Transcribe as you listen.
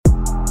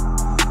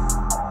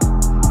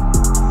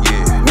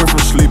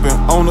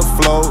on the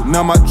floor.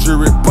 Now my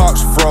jewelry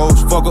box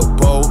froze. Fuck a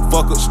bowl,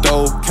 fuck a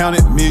stove.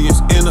 Counted millions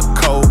in a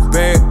cold.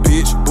 Bad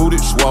bitch, booty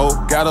swole.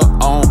 Got her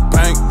on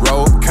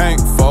bankroll. Can't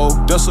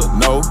fold, that's a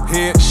no.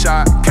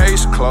 Headshot,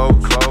 case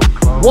closed.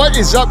 What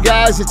is up,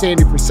 guys? It's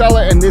Andy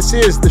Frisella, and this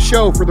is the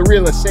show for the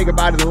realists. Say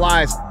goodbye to the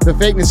lies, the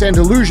fakeness, and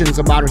delusions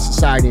of modern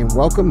society, and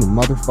welcome to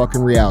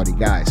motherfucking reality,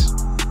 guys.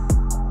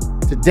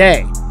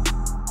 Today,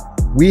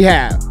 we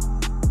have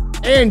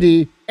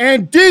Andy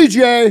and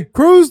DJ.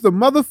 Cruise the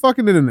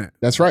motherfucking internet.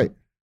 That's right.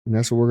 And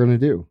that's what we're going to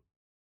do.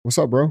 What's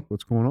up, bro?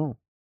 What's going on?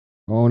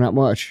 Oh, not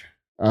much.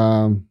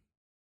 You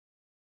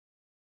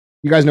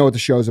guys know what the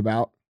show's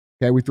about.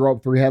 Okay, we throw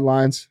up 3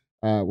 headlines.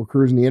 We're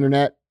cruising the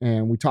internet,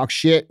 and we talk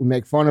shit, we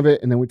make fun of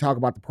it, and then we talk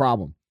about the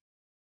problem.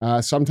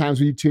 Sometimes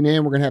when you tune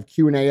in, we're going to have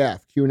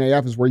Q&AF.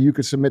 Q&AF is where you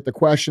can submit the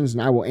questions,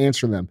 and I will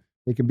answer them.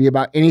 They can be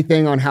about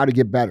anything on how to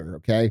get better,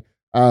 okay?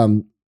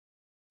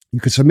 You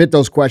can submit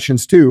those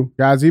questions, too.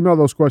 Guys, email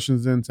those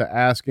questions in to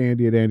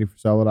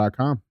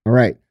askandy@andyfrisella.com. All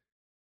right.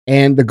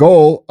 And the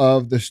goal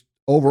of this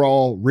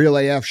overall Real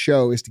AF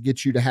show is to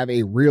get you to have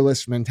a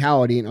realist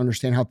mentality and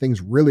understand how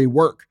things really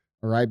work,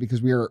 all right?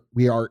 Because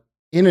we are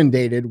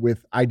inundated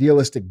with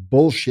idealistic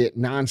bullshit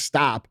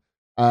nonstop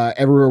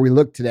everywhere we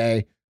look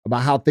today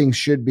about how things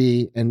should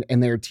be, and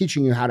they're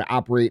teaching you how to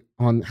operate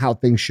on how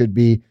things should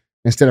be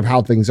instead of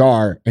how things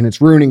are, and it's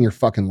ruining your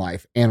fucking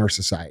life and our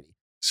society.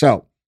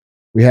 So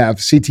we have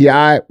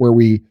CTI, where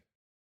we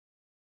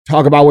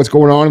talk about what's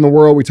going on in the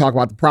world, we talk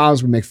about the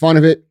problems, we make fun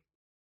of it.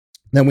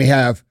 Then we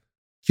have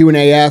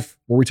Q&AF,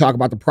 where we talk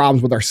about the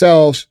problems with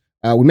ourselves,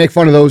 we make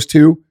fun of those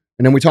too,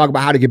 and then we talk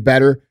about how to get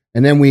better,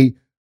 and then we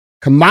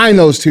combine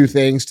those two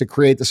things to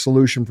create the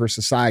solution for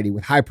society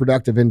with high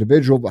productive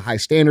individual, with high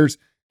standards,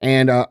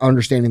 and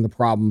understanding the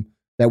problem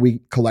that we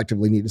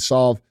collectively need to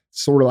solve,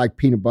 sort of like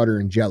peanut butter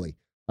and jelly.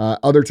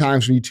 Other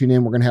times when you tune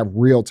in, we're going to have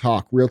real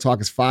talk. Real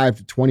talk is 5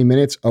 to 20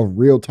 minutes of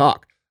real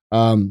talk.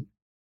 That's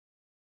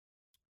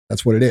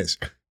what it is.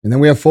 And then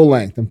we have full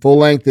length, and full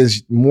length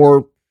is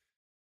more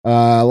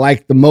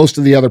like most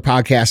of the other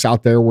podcasts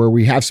out there, where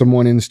we have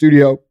someone in the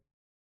studio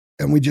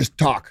and we just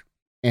talk.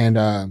 And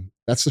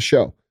that's the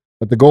show.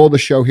 But the goal of the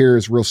show here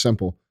is real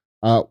simple.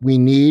 We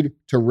need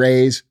to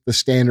raise the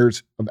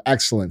standards of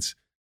excellence.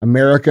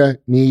 America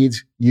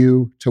needs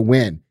you to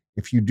win.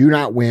 If you do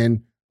not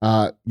win,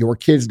 your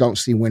kids don't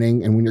see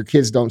winning. And when your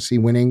kids don't see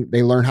winning,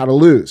 they learn how to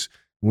lose.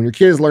 And when your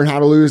kids learn how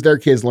to lose, their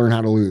kids learn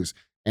how to lose.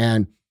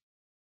 And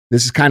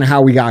this is kind of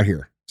how we got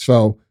here.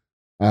 So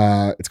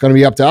it's going to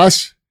be up to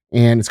us,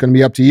 and it's going to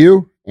be up to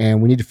you.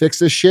 And we need to fix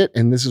this shit.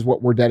 And this is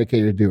what we're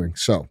dedicated to doing.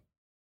 So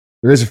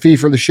there is a fee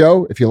for the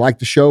show. If you like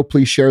the show,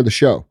 please share the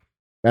show.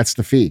 That's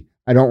the fee.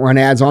 I don't run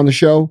ads on the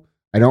show.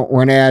 I don't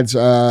run ads.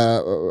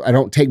 I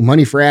don't take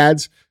money for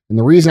ads. And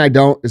the reason I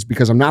don't is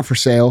because I'm not for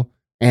sale.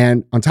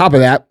 And on top of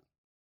that,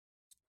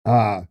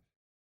 I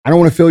don't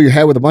want to fill your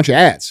head with a bunch of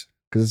ads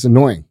because it's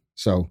annoying.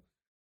 So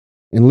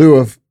in lieu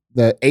of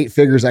the 8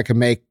 figures I can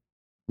make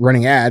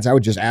running ads, I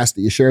would just ask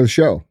that you share the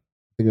show.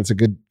 I think it's a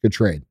good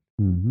trade.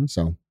 Mm-hmm.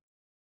 So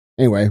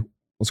anyway,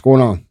 what's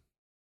going on?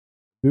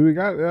 Dude, we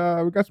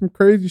got some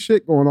crazy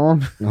shit going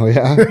on. Oh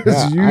yeah, As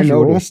I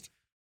usual.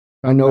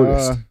 I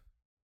noticed.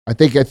 I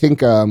think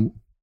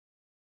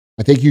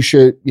you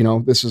should,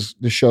 this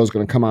show is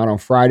going to come out on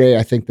Friday.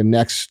 I think the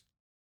next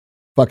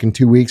fucking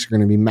 2 weeks are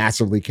going to be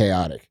massively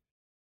chaotic.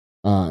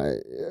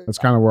 That's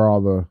kind of where all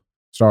the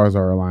stars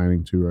are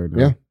aligning to right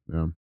now.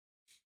 Yeah.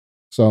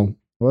 So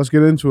well, let's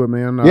get into it,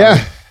 man.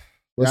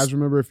 Guys,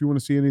 remember, if you want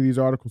to see any of these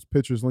articles,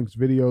 pictures, links,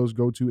 videos,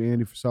 go to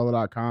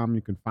andyfrisella.com.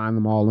 You can find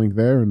them all linked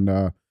there. And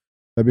that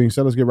being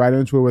said, let's get right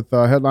into it with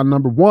headline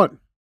number 1.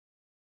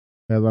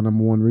 Headline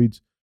number 1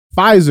 reads,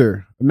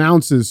 Pfizer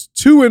announces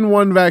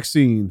 2-in-1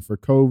 vaccine for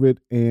COVID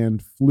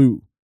and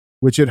flu,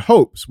 which it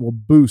hopes will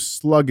boost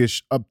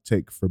sluggish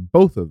uptake for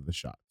both of the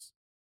shots.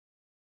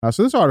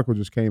 So this article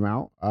just came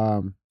out.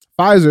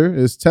 Pfizer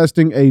is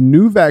testing a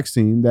new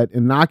vaccine that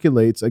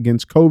inoculates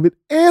against COVID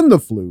and the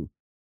flu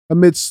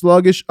amid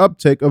sluggish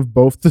uptake of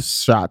both the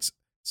shots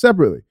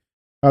separately.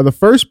 The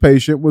first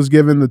patient was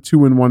given the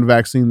 2-in-1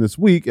 vaccine this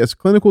week as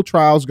clinical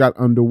trials got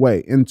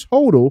underway. In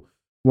total,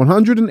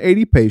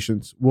 180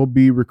 patients will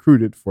be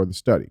recruited for the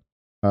study.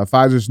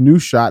 Pfizer's new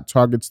shot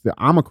targets the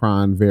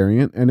Omicron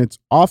variant and its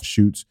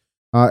offshoots,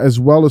 as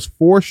well as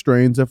 4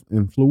 strains of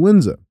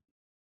influenza.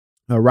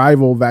 A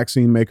rival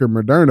vaccine maker,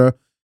 Moderna,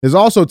 is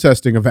also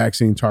testing a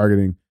vaccine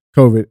targeting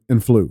COVID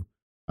and flu,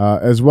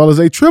 as well as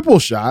a triple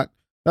shot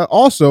that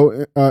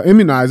also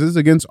immunizes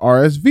against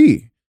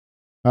RSV.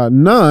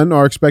 None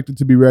are expected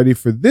to be ready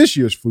for this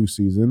year's flu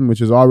season,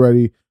 which is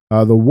already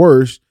the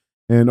worst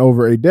in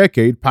over a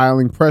decade,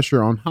 piling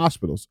pressure on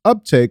hospitals.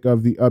 Uptake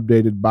of the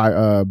updated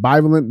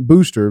bivalent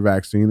booster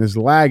vaccine is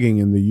lagging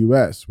in the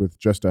U.S., with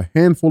just a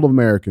handful of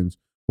Americans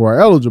who are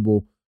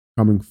eligible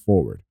coming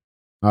forward.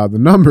 The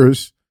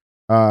numbers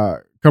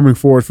coming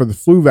forward for the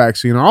flu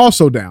vaccine are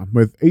also down,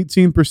 with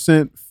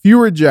 18%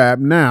 fewer jab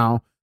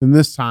now than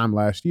this time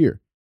last year.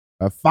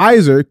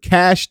 Pfizer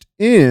cashed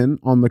in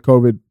on the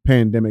COVID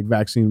pandemic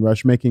vaccine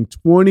rush, making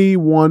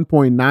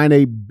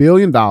 $21.98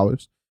 billion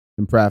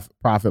in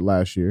profit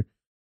last year.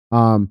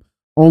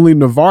 Only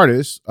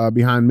Novartis,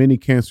 behind many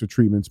cancer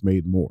treatments,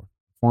 made more.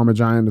 Pharma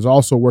giant is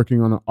also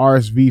working on an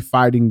RSV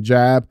fighting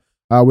jab,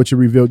 which it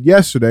revealed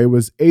yesterday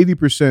was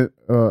 80%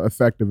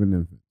 effective in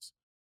infants.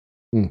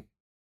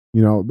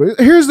 But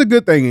here's the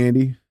good thing,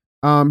 Andy.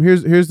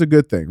 Here's the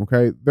good thing,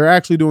 okay? They're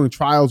actually doing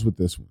trials with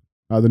this one.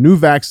 The new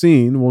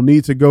vaccine will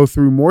need to go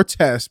through more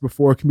tests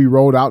before it can be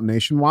rolled out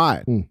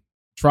nationwide.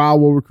 Trial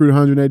will recruit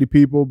 180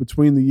 people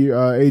between the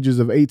ages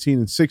of 18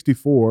 and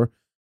 64.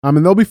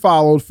 And they'll be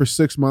followed for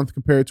 6 months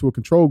compared to a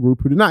control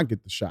group who did not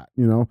get the shot.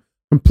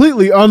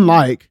 Completely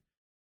unlike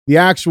the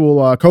actual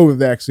COVID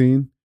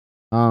vaccine,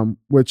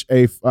 which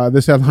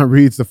this headline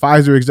reads, the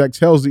Pfizer exec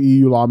tells the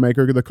EU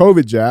lawmaker the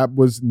COVID jab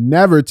was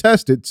never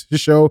tested to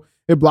show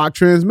it blocked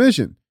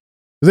transmission.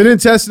 They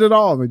didn't test it at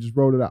all. They just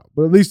wrote it out.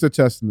 But at least they're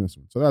testing this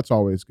one. So that's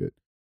always good.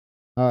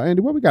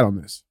 Andy, what we got on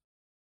this?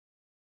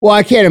 Well,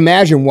 I can't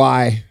imagine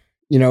why,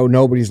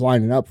 nobody's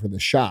lining up for the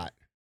shot.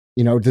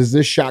 Does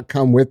this shot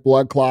come with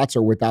blood clots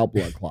or without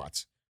blood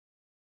clots?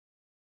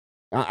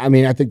 I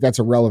think that's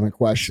a relevant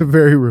question. It's a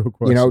very real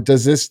question.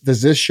 Does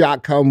this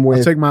shot come with...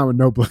 I'll take mine with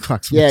no blood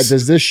clots. Yeah,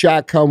 does this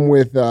shot come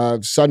with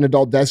sudden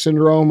adult death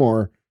syndrome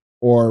or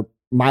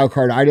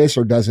myocarditis,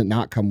 or does it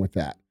not come with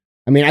that?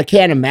 I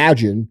can't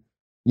imagine...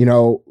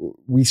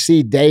 we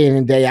see day in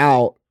and day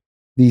out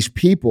these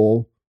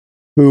people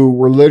who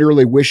were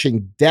literally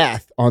wishing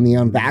death on the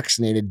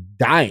unvaccinated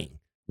dying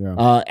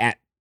at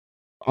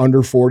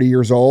under 40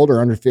 years old or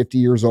under 50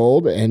 years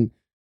old. And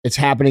it's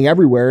happening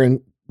everywhere.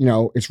 And,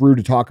 it's rude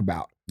to talk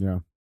about. Yeah.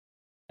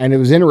 And it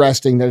was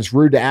interesting that it's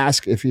rude to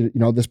ask if,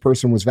 this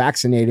person was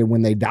vaccinated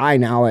when they die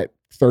now at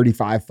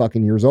 35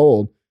 fucking years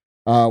old.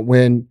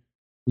 When,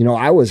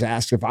 I was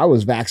asked if I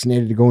was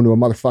vaccinated to go into a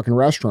motherfucking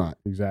restaurant.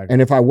 Exactly.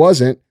 And if I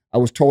wasn't, I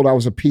was told I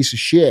was a piece of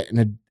shit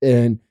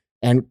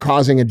and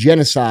causing a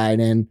genocide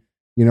and,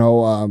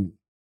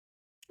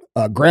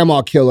 a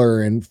grandma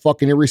killer and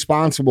fucking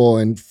irresponsible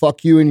and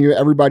fuck you and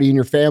everybody in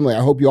your family.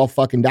 I hope you all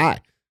fucking die.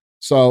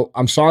 So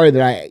I'm sorry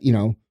that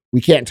we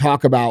can't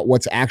talk about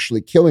what's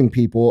actually killing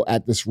people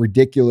at this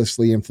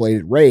ridiculously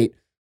inflated rate,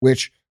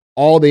 which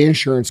all the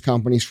insurance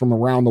companies from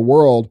around the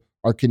world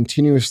are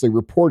continuously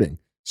reporting.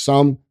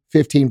 Some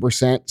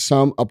 15%,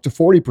 some up to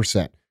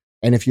 40%.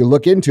 And if you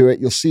look into it,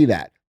 you'll see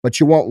that. But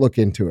you won't look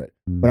into it.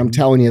 But I'm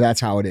telling you,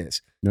 that's how it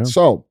is. Yeah.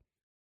 So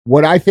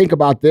what I think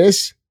about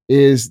this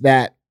is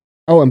that,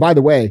 and by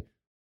the way,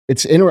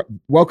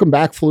 welcome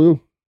back, Flu.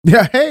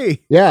 Yeah.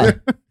 Hey. Yeah.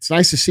 It's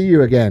nice to see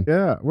you again.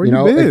 Yeah. Where you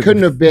been? It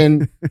couldn't have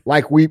been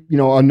like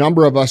a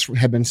number of us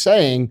have been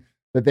saying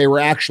that they were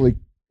actually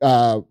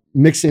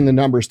mixing the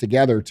numbers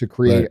together to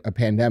create a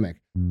pandemic.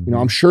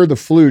 I'm sure the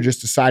flu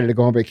just decided to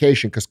go on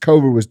vacation because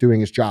COVID was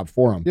doing its job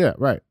for them. Yeah.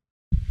 Right.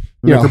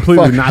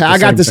 Completely not I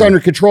got this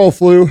under control,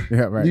 Flu.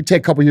 Yeah, right. You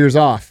take a couple years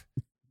off.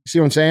 See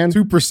what I'm saying?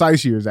 2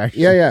 precise years,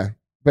 actually. Yeah.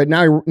 But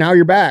now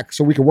you're back,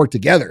 so we can work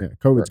together. Yeah,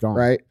 COVID's gone.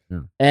 Right? Yeah.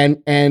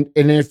 And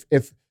if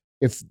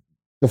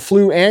the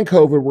flu and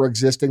COVID were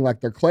existing like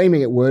they're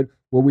claiming it would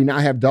we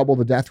not have double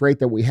the death rate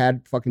that we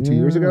had fucking 2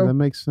 years ago? That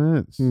makes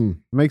sense. It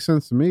makes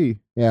sense to me.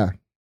 Yeah.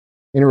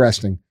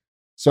 Interesting.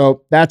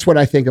 So that's what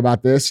I think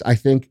about this. I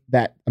think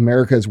that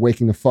America is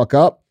waking the fuck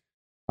up.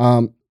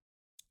 I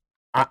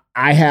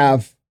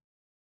have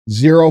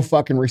zero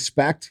fucking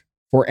respect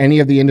for any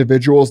of the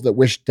individuals that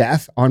wish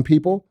death on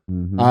people.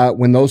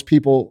 When those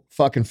people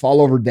fucking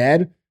fall over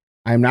dead,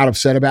 I'm not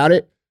upset about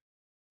it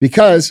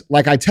because,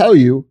 like I tell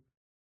you,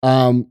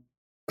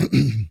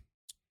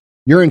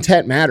 your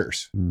intent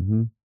matters.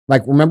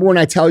 Like, remember when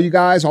I tell you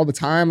guys all the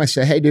time, I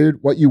say, hey,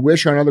 dude, what you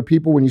wish on other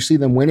people when you see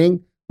them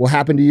winning will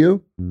happen to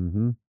you.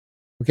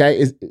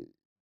 Okay.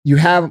 You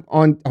have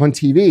on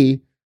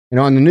TV and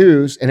on the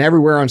news and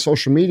everywhere on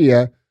social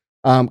media,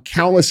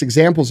 countless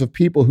examples of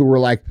people who were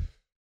like,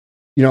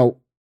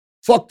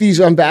 fuck these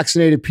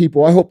unvaccinated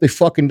people. I hope they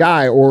fucking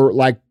die. Or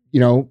like,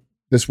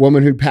 this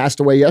woman who passed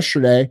away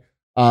yesterday,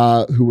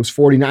 who was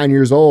 49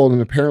 years old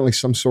and apparently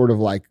some sort of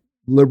like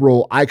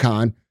liberal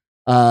icon.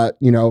 I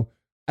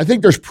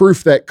think there's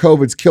proof that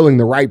COVID's killing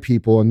the right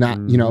people and not,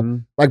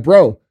 like,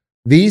 bro,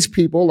 these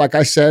people, like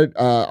I said,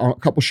 on a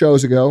couple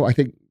shows ago, I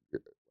think,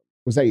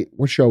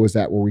 what show was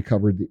that where we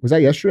covered, was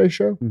that yesterday's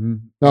show?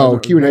 No,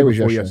 Q&A was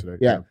yesterday.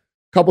 Yeah. A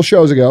couple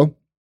shows ago,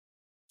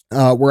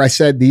 where I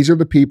said, these are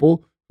the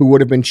people who would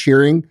have been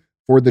cheering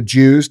for the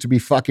Jews to be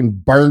fucking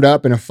burned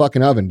up in a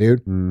fucking oven,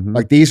 dude.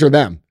 Like, these are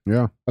them.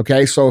 Yeah.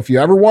 Okay. So if you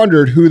ever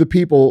wondered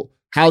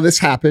how this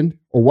happened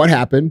or what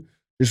happened,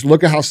 just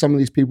look at how some of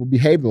these people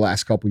behaved the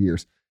last couple of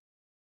years.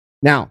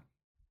 Now,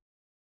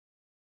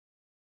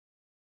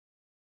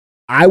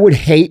 I would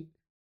hate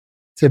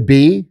to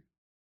be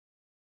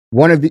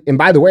one of the, and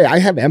by the way, I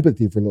have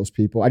empathy for those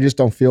people. I just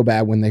don't feel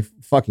bad when they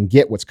fucking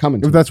get what's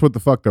coming to them. If that's what the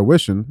fuck they're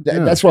wishing.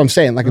 That's what I'm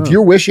saying. Like, if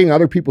you're wishing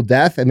other people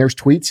death and there's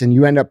tweets and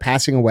you end up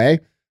passing away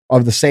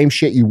of the same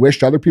shit you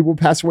wished other people would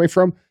pass away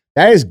from,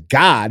 that is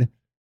God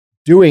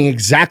doing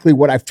exactly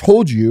what I've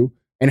told you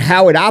and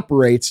how it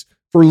operates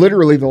for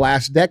literally the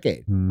last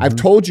decade. I've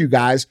told you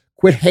guys,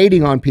 quit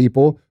hating on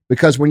people,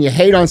 because when you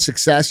hate on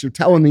success, you're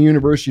telling the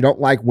universe you don't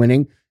like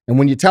winning. And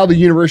when you tell the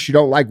universe you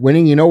don't like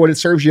winning, you know what it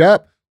serves you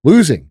up?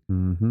 Losing.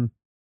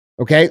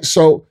 Okay.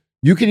 So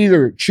you can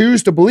either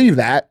choose to believe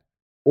that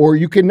or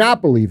you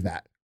cannot believe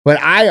that. But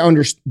I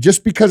understand,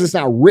 just because it's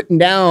not written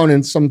down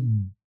in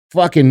some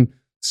fucking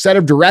set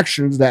of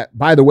directions that,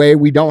 by the way,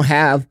 we don't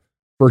have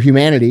for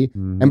humanity.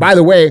 And by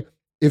the way,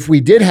 if we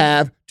did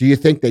have, do you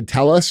think they'd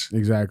tell us?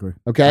 Exactly.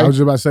 Okay. I was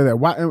just about to say that.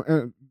 Why?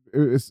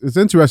 It's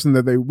interesting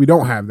that we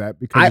don't have that,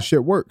 because the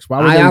shit works.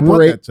 Why would they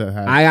want that to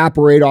happen? I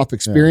operate off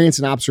experience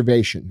and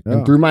observation.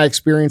 And through my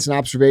experience and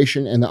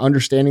observation and the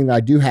understanding that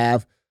I do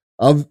have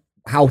of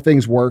how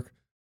things work,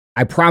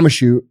 I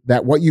promise you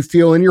that what you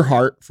feel in your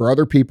heart for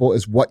other people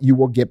is what you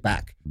will get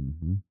back.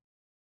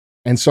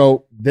 And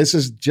so this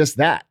is just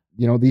that.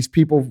 You know, these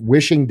people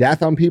wishing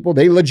death on people,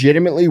 they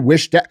legitimately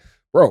wish death.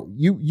 Bro,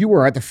 we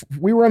were on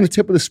the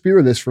tip of the spear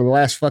of this for the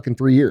last fucking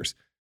 3 years.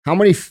 How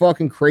many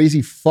fucking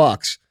crazy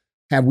fucks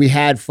have we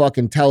had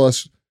fucking tell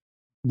us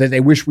that they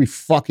wish we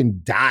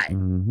fucking died?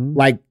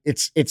 Like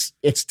it's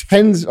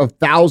tens of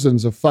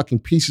thousands of fucking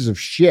pieces of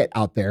shit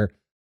out there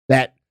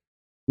that,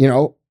 you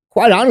know,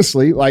 quite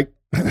honestly, like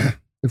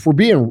if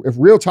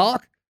real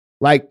talk,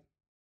 like,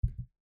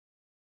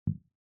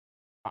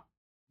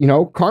 you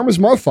know, karma's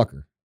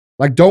motherfucker.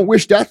 Like, don't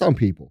wish death on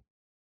people.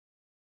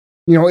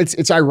 You know,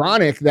 it's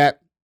ironic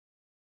that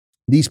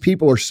these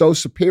people are so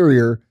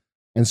superior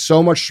and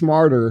so much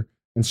smarter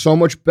and so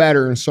much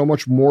better and so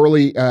much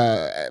morally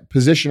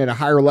positioned at a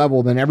higher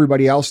level than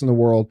everybody else in the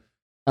world.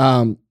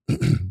 And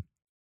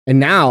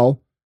now,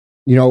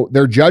 you know,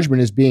 their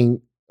judgment is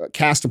being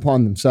cast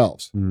upon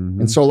themselves.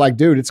 And so, like,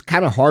 dude, it's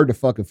kind of hard to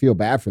fucking feel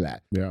bad for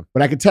that. Yeah.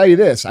 But I can tell you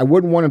this, I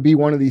wouldn't want to be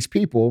one of these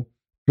people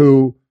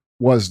who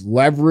was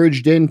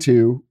leveraged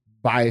into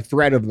by a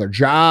threat of their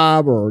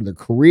job or their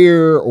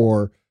career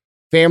or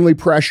family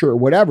pressure or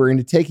whatever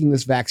into taking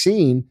this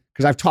vaccine,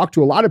 because I've talked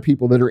to a lot of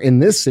people that are in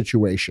this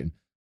situation.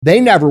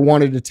 They never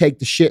wanted to take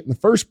the shit in the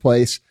first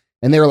place,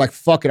 and they were like,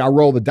 fuck it, I'll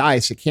roll the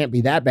dice. It can't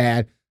be that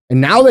bad.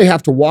 And now they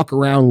have to walk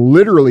around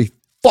literally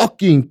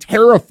fucking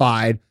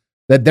terrified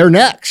that they're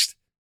next.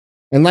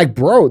 And like,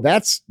 bro,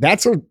 that's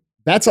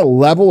a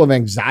level of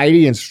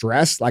anxiety and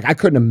stress. Like, I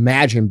couldn't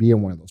imagine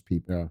being one of those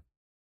people. Yeah.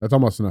 That's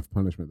almost enough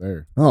punishment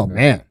there. Oh,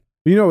 man.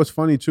 You know what's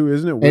funny too,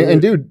 isn't it?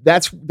 And dude,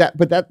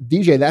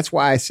 DJ, that's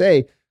why I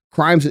say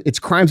it's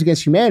crimes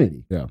against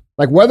humanity. Yeah.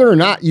 Like, whether or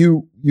not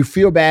you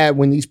feel bad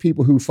when these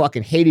people who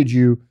fucking hated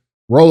you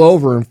roll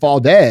over and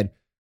fall dead,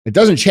 it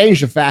doesn't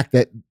change the fact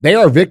that they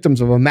are victims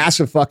of a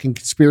massive fucking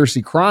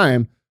conspiracy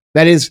crime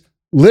that is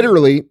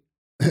literally,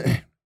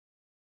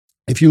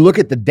 if you look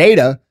at the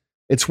data,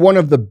 it's one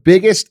of the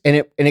biggest,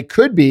 and it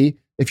could be,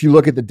 if you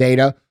look at the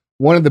data,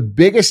 one of the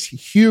biggest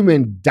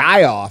human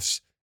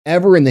die-offs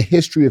ever in the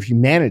history of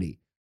humanity.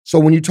 So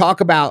when you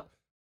talk about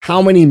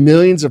how many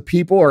millions of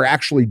people are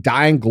actually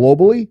dying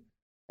globally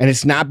and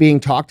it's not being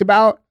talked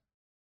about,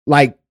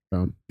 like,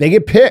 they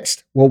get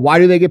pissed. Well, why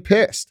do they get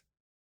pissed?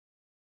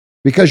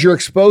 Because you're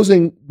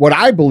exposing what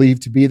I believe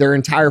to be their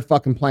entire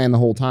fucking plan the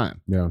whole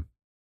time. Yeah.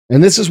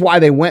 And this is why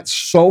they went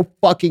so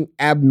fucking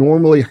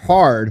abnormally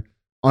hard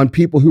on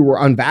people who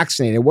were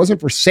unvaccinated. It wasn't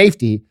for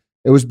safety.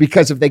 It was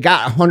because if they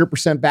got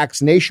 100%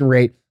 vaccination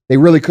rate, they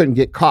really couldn't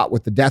get caught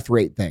with the death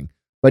rate thing.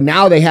 But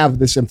now they have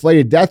this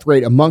inflated death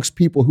rate amongst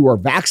people who are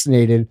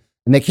vaccinated,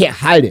 and they can't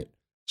hide it.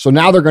 So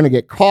now they're going to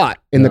get caught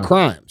in the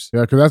crimes.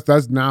 Yeah, because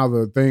that's now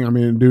the thing. I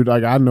mean, dude,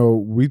 like, I know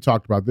we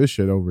talked about this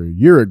shit over a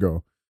year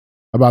ago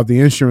about the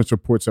insurance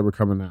reports that were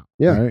coming out.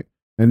 Yeah. Right?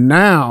 And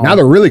now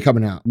they're really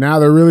coming out. Now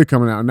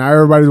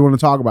everybody's want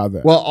to talk about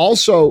that. Well,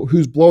 also,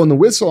 who's blowing the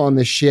whistle on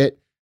this shit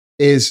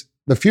is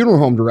the funeral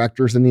home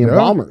directors and the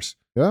embalmers.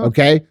 Yeah.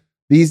 Okay?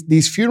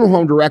 These funeral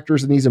home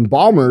directors and these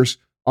embalmers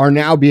are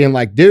now being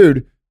like,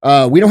 dude,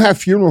 we don't have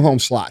funeral home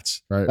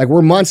slots. Right. Like,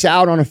 we're months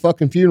out on a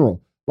fucking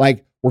funeral.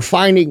 Like, we're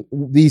finding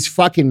these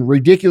fucking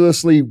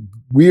ridiculously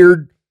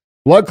weird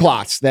blood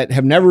clots that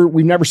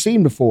we've never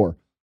seen before.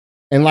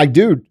 And like,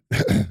 dude,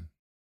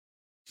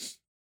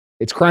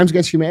 it's crimes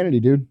against humanity,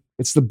 dude.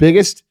 It's the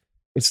biggest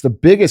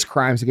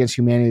crimes against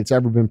humanity that's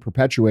ever been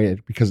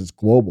perpetuated because it's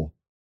global.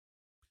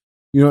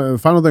 You know, the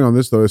final thing on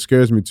this though, it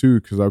scares me too,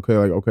 because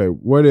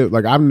what if,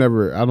 like, I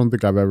don't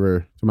think I've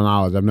ever, to my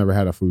knowledge, I've never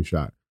had a flu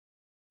shot.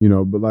 You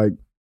know, but like,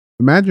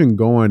 imagine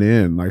going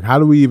in, like, how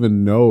do we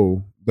even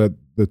know that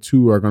the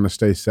two are going to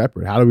stay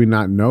separate? How do we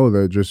not know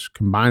they're just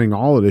combining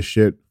all of this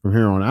shit from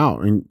here on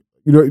out? And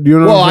do you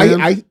know?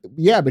 Well,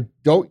 yeah, but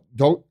don't.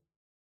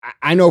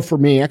 I know for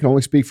me, I can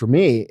only speak for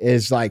me.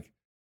 Is like,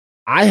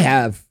 I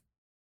have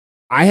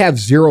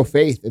zero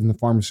faith in the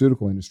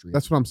pharmaceutical industry.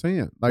 That's what I'm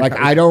saying.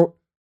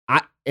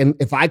 And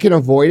if I can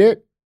avoid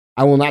it,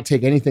 I will not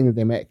take anything that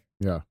they make.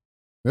 Yeah.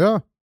 Yeah.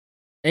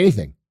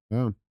 Anything.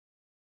 Yeah.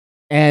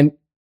 And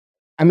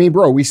I mean,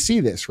 bro, we see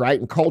this, right?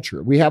 In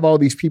culture, we have all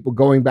these people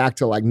going back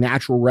to like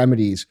natural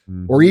remedies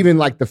or even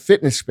like the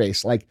fitness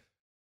space. Like,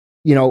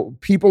 you know,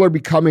 people are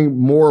becoming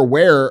more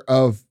aware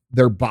of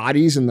their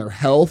bodies and their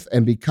health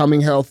and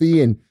becoming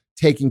healthy and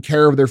taking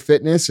care of their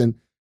fitness. And,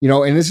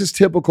 and this is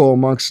typical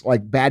amongst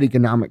like bad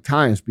economic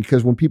times,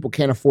 because when people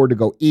can't afford to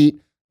go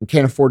eat and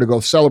can't afford to go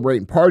celebrate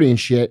and party and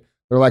shit,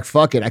 they're like,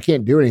 fuck it, I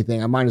can't do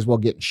anything. I might as well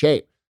get in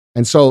shape.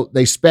 And so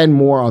they spend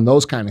more on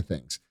those kind of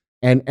things.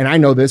 And I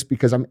know this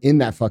because I'm in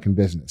that fucking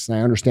business and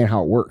I understand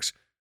how it works.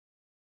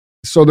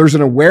 So there's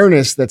an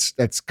awareness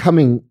that's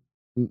coming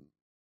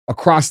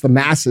across the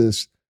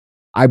masses,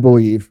 I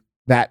believe,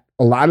 that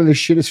a lot of this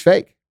shit is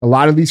fake. A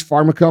lot of these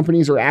pharma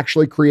companies are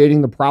actually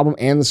creating the problem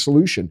and the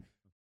solution.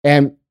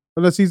 And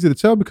well, that's easy to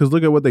tell because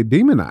look at what they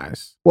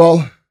demonize.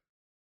 Well,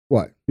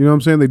 what? You know what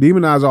I'm saying? They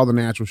demonize all the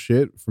natural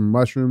shit from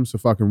mushrooms to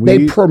fucking weed.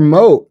 They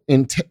promote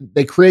and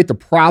they create the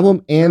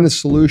problem and the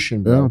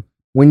solution, bro. Yeah.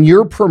 When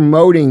you're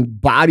promoting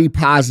body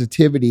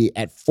positivity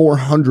at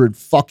 400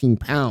 fucking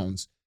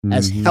pounds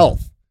as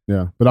health.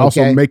 Yeah. But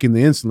also making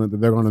the insulin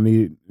that they're going to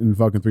need in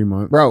fucking 3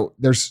 months. Bro,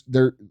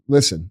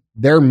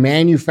 they're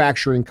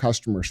manufacturing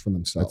customers for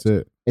themselves.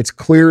 That's it. It's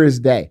clear as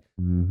day.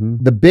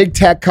 The big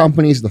tech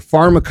companies, the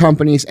pharma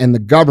companies, and the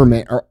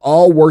government are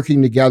all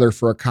working together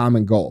for a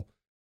common goal.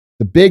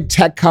 The big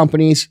tech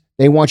companies,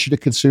 they want you to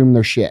consume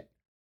their shit.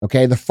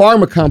 Okay. The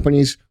pharma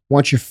companies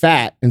want you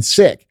fat and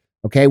sick.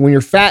 Okay. When you're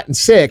fat and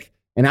sick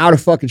and out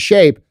of fucking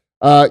shape,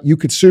 you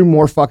consume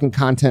more fucking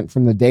content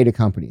from the data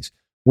companies.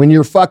 When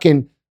you're fat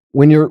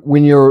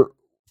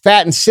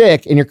and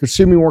sick and you're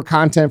consuming more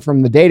content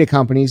from the data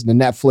companies, the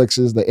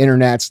Netflixes, the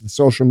internets, the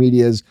social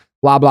medias,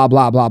 blah, blah,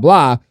 blah, blah,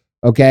 blah.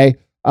 Okay.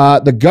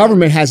 The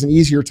government has an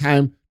easier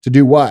time to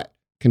do what?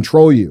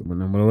 Control you.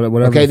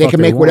 Whatever they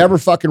can make whatever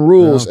fucking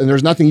rules and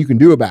there's nothing you can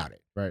do about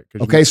it. Right.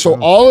 Okay. So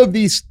all of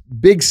these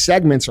big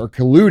segments are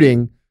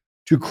colluding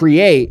to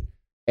create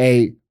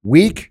a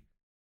weak,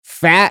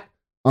 fat,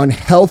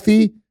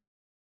 unhealthy,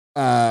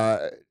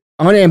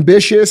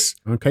 unambitious,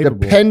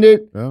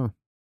 dependent,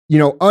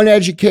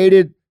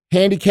 uneducated,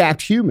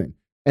 handicapped human.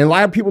 And a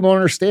lot of people don't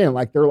understand.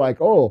 Like, they're like,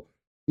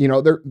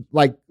 they're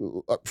like,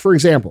 for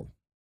example,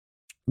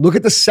 look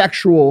at the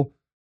sexual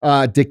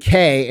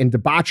decay and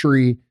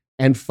debauchery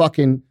and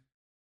fucking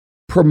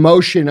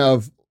promotion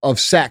of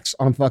sex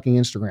on fucking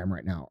Instagram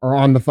right now or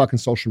on the fucking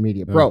social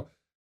media. Bro,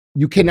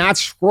 you cannot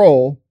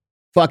scroll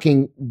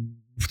fucking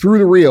through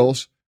the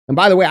reels. And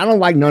by the way, I don't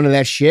like none of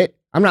that shit.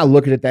 I'm not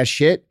looking at that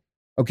shit.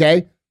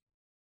 Okay.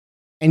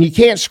 And you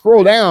can't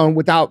scroll down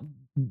without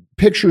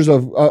pictures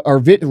of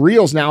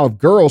reels now of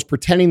girls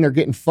pretending they're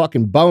getting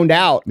fucking boned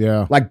out.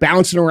 Yeah. Like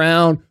bouncing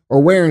around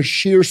or wearing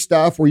sheer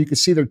stuff where you can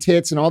see their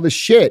tits and all this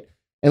shit.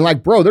 And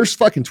like, bro, there's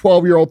fucking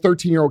 12-year-old,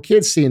 13-year-old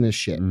kids seeing this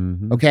shit.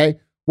 Okay.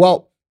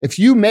 Well, if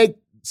you make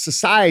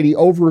society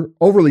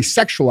overly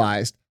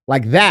sexualized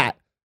like that,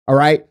 all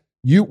right,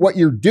 what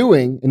you're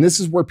doing, and this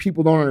is where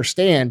people don't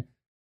understand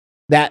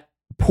that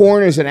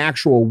porn is an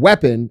actual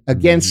weapon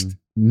against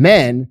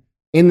men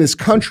in this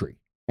country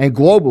and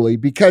globally,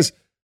 because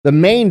the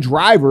main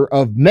driver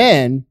of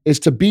men is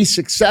to be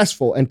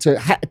successful and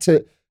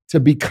to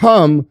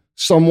become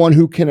someone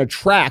who can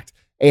attract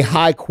a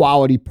high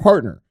quality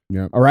partner.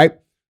 Yeah. All right.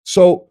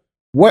 So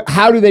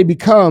how do they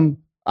become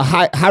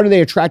how do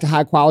they attract a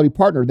high quality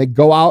partner? They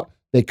go out,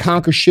 they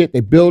conquer shit, they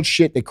build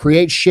shit, they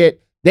create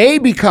shit, they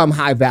become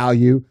high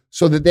value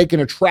so that they can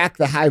attract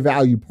the high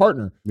value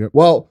partner. Yep.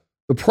 Well,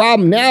 the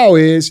problem now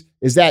is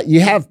that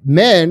you have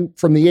men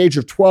from the age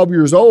of 12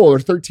 years old or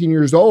 13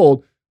 years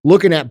old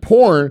looking at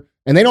porn,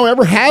 and they don't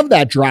ever have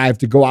that drive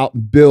to go out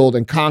and build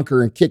and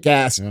conquer and kick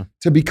ass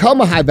to become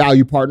a high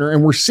value partner.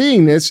 And we're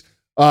seeing this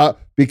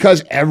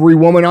because every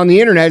woman on the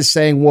internet is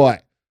saying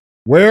what?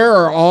 Where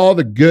are all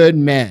the good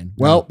men?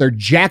 Well, they're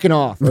jacking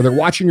off or they're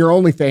watching your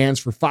OnlyFans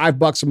for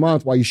 $5 a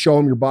month while you show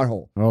them your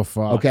butthole. Oh,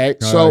 fuck. Okay.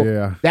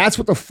 So that's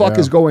what the fuck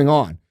is going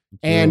on.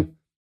 And,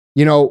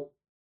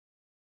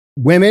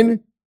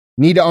 women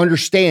need to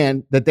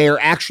understand that they are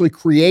actually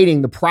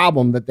creating the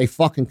problem that they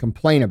fucking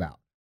complain about.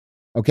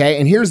 Okay.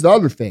 And here's the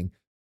other thing.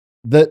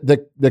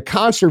 The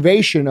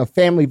conservation of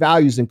family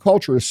values and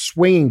culture is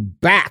swinging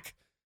back.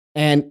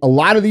 And a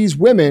lot of these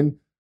women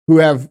who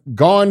have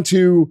gone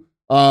to,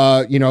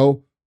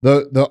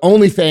 the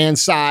OnlyFans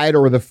side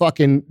or the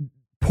fucking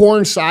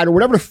porn side or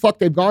whatever the fuck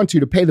they've gone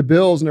to pay the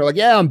bills. And they're like,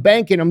 yeah, I'm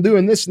banking, I'm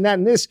doing this and that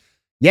and this.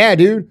 Yeah,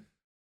 dude.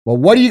 Well,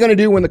 what are you going to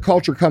do when the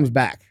culture comes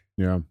back?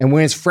 Yeah. And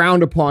when it's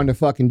frowned upon to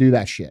fucking do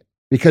that shit?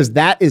 Because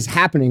that is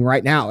happening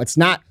right now. It's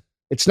not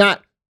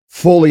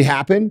fully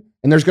happened.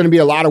 And there's going to be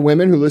a lot of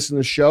women who listen to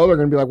the show. They're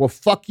going to be like, well,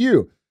 fuck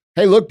you.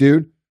 Hey, look,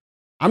 dude,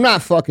 I'm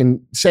not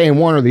fucking saying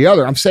one or the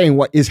other. I'm saying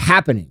what is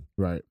happening.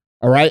 Right.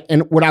 All right.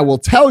 And what I will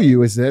tell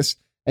you is this,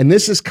 and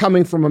this is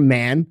coming from a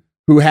man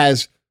who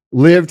has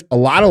lived a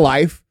lot of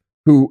life,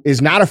 who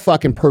is not a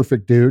fucking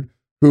perfect dude,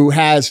 who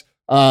has,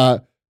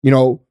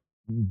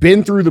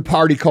 been through the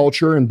party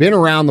culture and been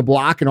around the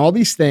block and all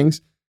these things.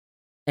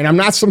 And I'm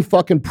not some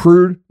fucking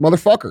prude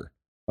motherfucker.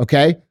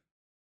 Okay.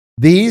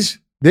 This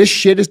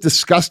shit is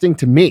disgusting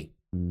to me.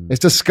 It's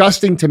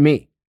disgusting to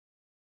me.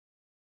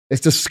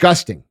 It's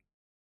disgusting.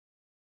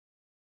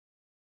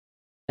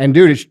 And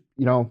dude,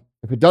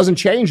 if it doesn't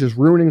change, it's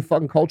ruining the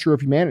fucking culture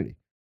of humanity.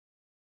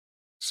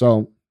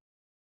 So,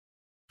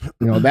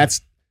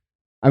 that's,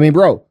 I mean,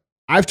 bro,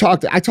 I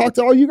talked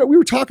to all you guys. We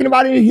were talking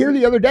about it in here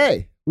the other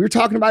day.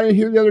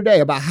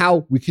 About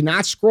how we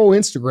cannot scroll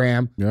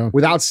Instagram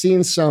without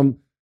seeing some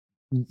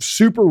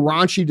super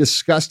raunchy,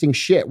 disgusting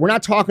shit. We're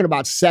not talking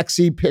about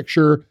sexy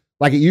picture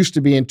like it used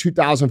to be in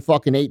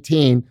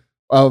 2018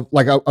 of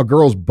like a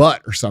girl's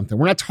butt or something.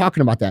 We're not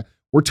talking about that.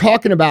 We're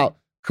talking about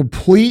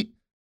complete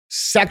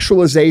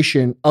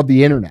sexualization of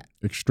the internet.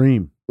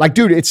 Extreme. Like,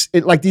 dude, it's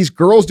like these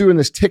girls doing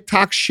this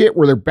TikTok shit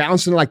where they're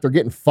bouncing like they're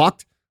getting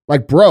fucked.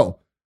 Like, bro,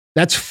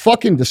 that's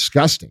fucking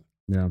disgusting.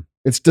 Yeah.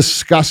 It's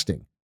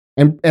disgusting.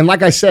 And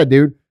like I said,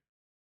 dude,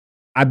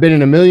 I've been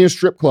in a million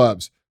strip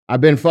clubs.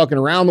 I've been fucking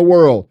around the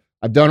world.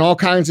 I've done all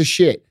kinds of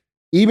shit.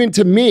 Even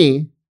to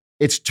me,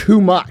 it's too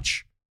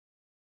much.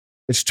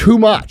 It's too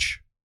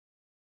much.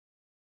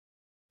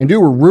 And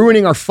dude, we're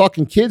ruining our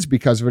fucking kids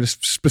because of it,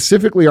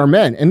 specifically our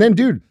men. And then,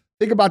 dude,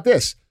 think about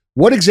this.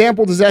 What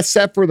example does that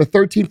set for the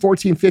 13,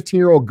 14,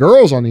 15-year-old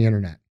girls on the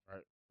internet?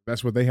 Right.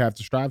 That's what they have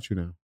to strive to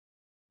now.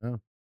 Yeah.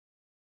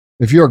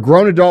 If you're a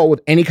grown adult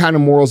with any kind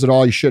of morals at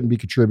all, you shouldn't be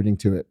contributing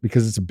to it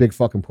because it's a big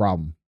fucking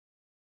problem.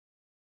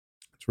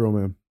 It's real,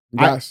 man.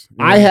 Yes.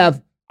 I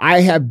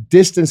have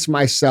distanced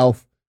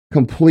myself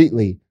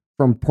completely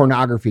from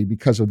pornography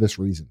because of this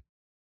reason.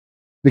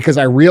 Because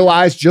I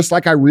realized, just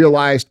like I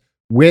realized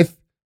with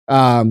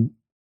my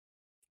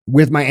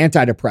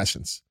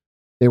antidepressants,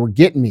 they were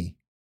getting me.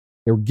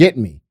 They were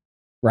getting me,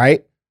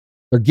 right?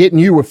 They're getting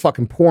you with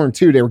fucking porn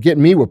too. They were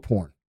getting me with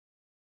porn.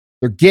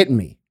 They're getting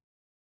me.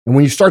 And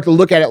when you start to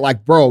look at it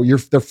like, bro,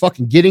 they're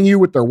fucking getting you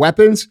with their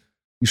weapons,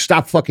 you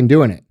stop fucking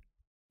doing it.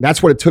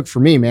 That's what it took for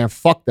me, man.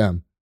 Fuck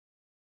them.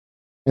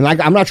 And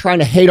like, I'm not trying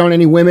to hate on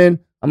any women.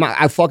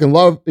 I fucking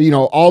love,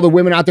 all the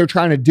women out there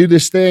trying to do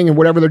this thing and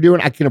whatever they're doing.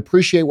 I can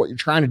appreciate what you're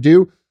trying to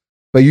do,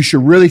 but you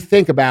should really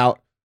think about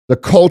the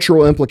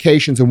cultural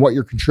implications and what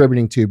you're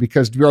contributing to,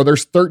 because, bro,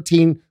 there's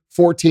 13,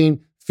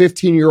 14,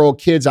 15-year-old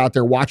kids out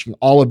there watching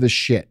all of this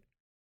shit.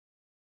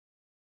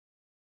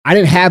 I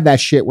didn't have that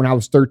shit when I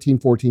was 13,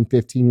 14,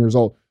 15 years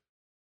old.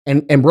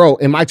 And bro,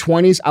 in my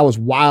 20s, I was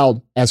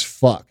wild as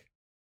fuck.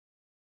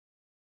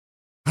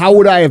 How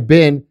would I have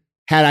been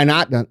had I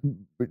not done?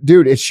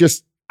 Dude, it's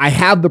just, I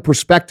have the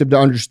perspective to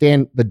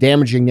understand the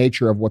damaging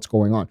nature of what's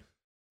going on.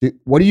 Dude,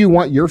 what do you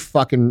want your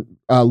fucking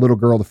little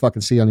girl to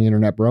fucking see on the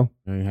internet, bro?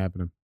 That ain't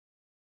happening.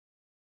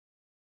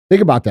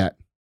 Think about that.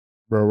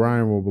 Bro,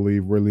 Ryan will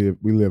believe we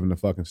live in the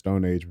fucking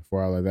Stone Age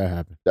before all of that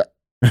happened. Yeah.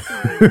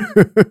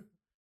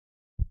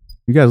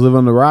 You guys live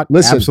on the rock?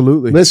 Listen,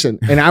 absolutely. Listen,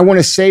 and I want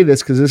to say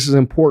this because this is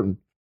important.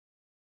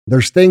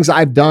 There's things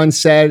I've done,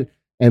 said,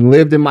 and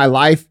lived in my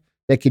life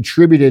that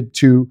contributed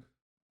to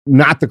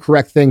not the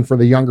correct thing for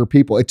the younger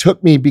people. It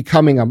took me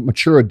becoming a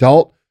mature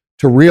adult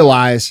to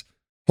realize,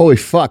 holy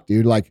fuck,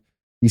 dude, like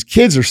these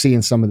kids are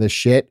seeing some of this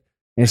shit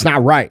and it's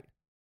not right.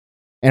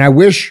 And I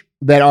wish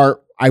that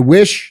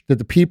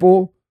the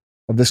people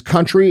of this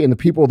country and the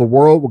people of the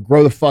world would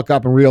grow the fuck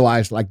up and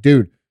realize, like,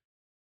 dude,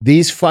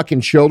 these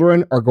fucking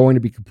children are going to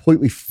be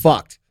completely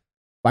fucked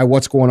by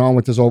what's going on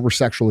with this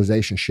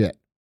over-sexualization shit.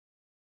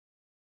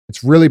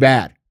 It's really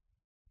bad.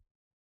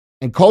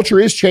 And culture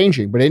is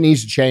changing, but it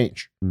needs to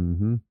change.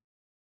 Mm-hmm.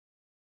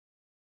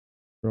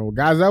 So,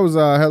 guys, that was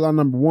headline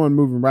number 1,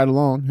 moving right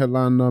along.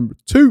 Headline number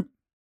 2.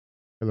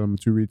 Headline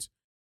number 2 reads,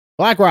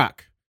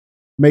 BlackRock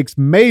makes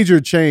major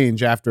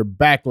change after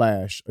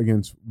backlash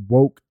against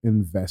woke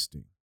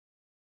investing.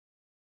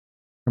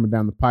 Coming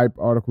down the pipe,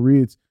 article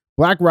reads,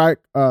 BlackRock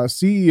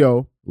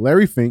CEO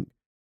Larry Fink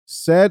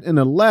said in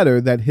a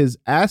letter that his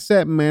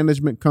asset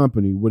management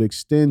company would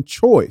extend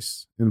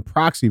choice in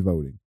proxy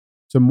voting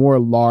to more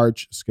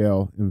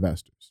large-scale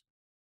investors.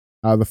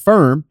 The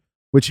firm,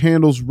 which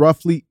handles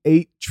roughly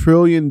 $8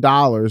 trillion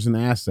in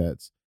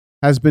assets,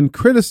 has been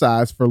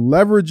criticized for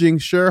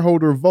leveraging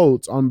shareholder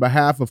votes on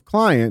behalf of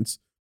clients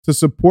to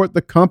support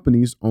the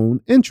company's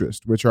own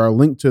interests, which are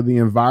linked to the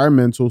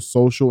environmental,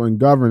 social, and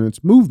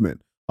governance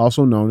movement,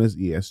 also known as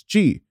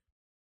ESG.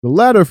 The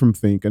letter from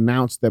Fink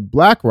announced that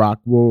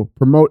BlackRock will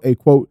promote a,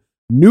 quote,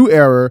 new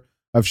era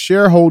of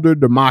shareholder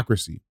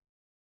democracy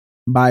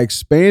by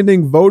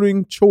expanding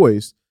voting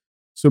choice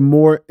to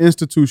more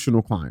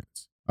institutional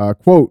clients.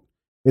 Quote,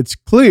 it's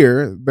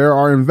clear there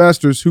are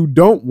investors who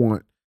don't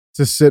want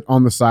to sit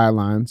on the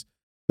sidelines.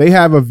 They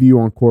have a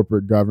view on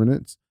corporate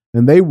governance,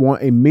 and they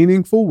want a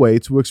meaningful way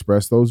to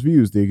express those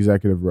views, the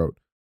executive wrote.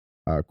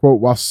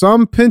 Quote, while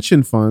some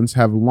pension funds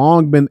have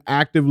long been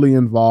actively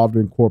involved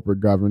in corporate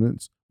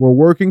governance, we're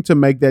working to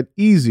make that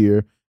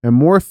easier and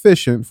more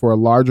efficient for a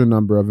larger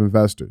number of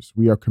investors.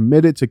 We are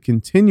committed to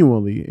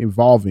continually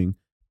evolving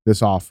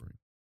this offering.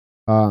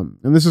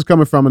 And this is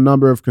coming from a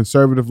number of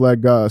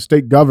conservative-led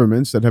state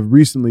governments that have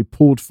recently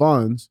pulled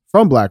funds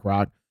from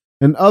BlackRock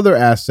and other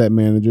asset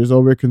managers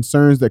over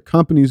concerns that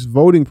companies'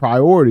 voting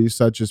priorities,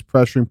 such as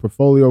pressuring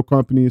portfolio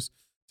companies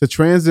to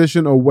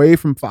transition away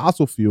from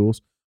fossil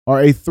fuels, are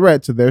a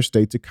threat to their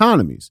states'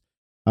 economies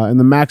and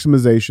the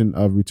maximization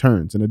of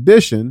returns. In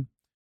addition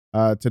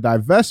to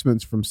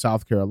divestments from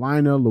South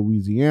Carolina,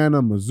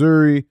 Louisiana,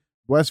 Missouri,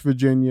 West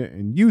Virginia,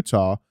 and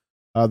Utah.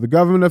 The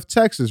government of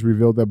Texas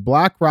revealed that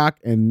BlackRock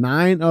and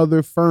 9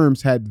 other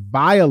firms had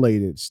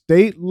violated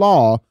state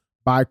law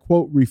by,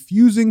 quote,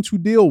 refusing to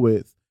deal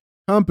with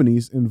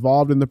companies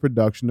involved in the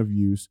production of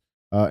use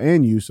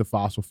of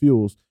fossil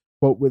fuels,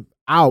 quote,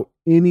 without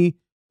any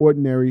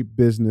ordinary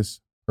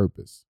business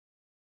purpose.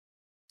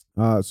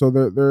 So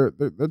they're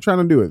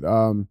trying to do it.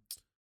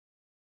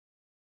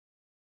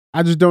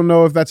 I just don't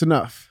know if that's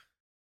enough.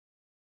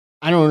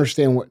 I don't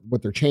understand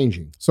what they're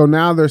changing. So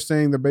now they're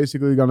saying they're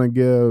basically going to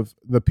give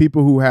the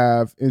people who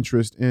have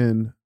interest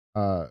in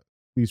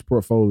these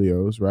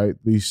portfolios, right?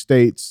 These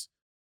states,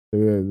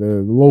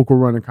 the local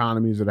run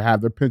economies that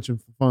have their pension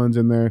funds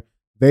in there,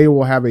 they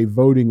will have a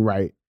voting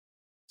right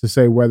to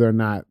say whether or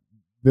not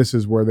this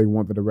is where they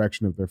want the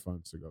direction of their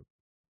funds to go.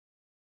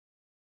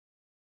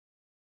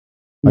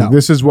 Like, No.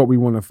 this is what we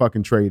want to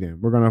fucking trade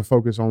in. We're going to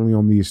focus only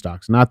on these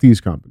stocks, not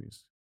these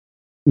companies.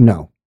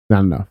 No.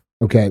 Not enough.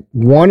 Okay.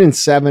 1 in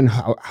 7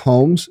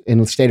 homes in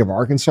the state of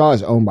Arkansas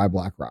is owned by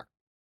BlackRock.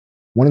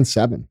 1 in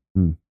 7.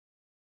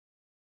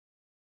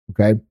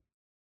 Okay.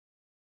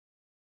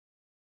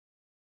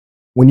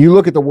 When you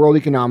look at the World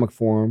Economic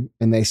Forum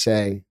and they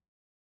say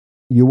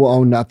you will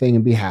own nothing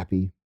and be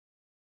happy,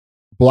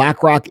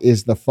 BlackRock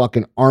is the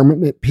fucking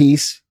armament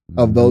piece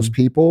of those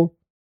people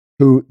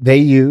who they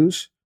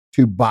use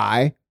to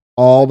buy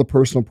all the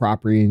personal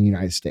property in the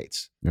United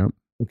States. Yep.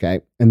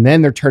 Okay. And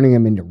then they're turning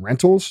them into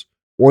rentals,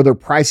 or they're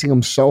pricing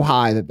them so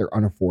high that they're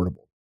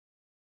unaffordable.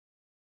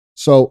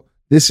 So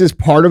this is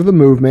part of the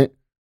movement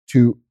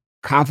to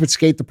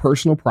confiscate the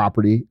personal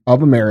property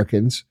of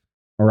Americans,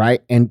 all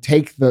right, and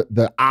take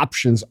the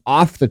options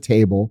off the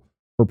table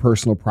for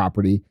personal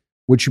property,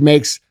 which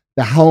makes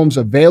the homes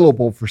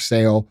available for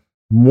sale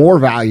more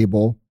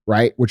valuable,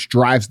 right, which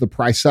drives the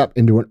price up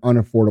into an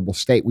unaffordable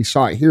state. We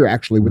saw it here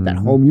actually with that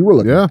home you were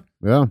looking at.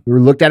 Yeah. We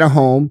looked at a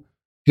home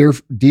here.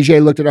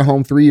 DJ looked at a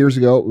home 3 years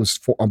ago. It was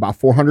about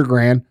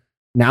 $400,000.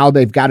 Now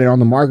they've got it on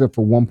the market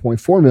for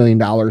 $1.4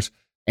 million,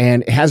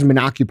 and it hasn't been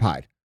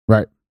occupied.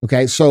 Right.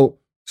 Okay. So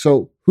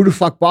who the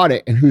fuck bought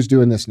it and who's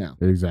doing this now?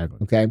 Exactly.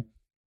 Okay.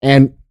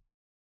 And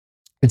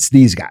it's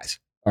these guys.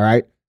 All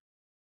right.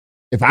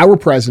 If I were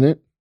president,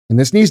 and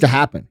this needs to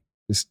happen,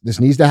 this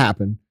needs to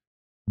happen,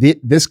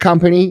 this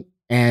company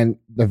and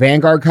the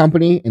Vanguard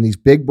company and these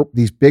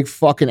big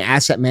fucking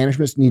asset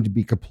managements need to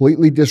be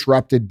completely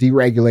disrupted,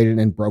 deregulated,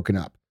 and broken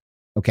up.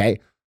 Okay.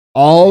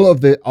 All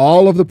of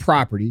the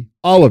property,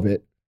 all of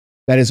it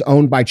that is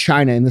owned by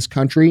China in this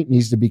country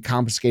needs to be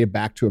confiscated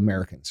back to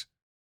Americans.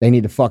 They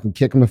need to fucking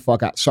kick them the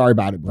fuck out. Sorry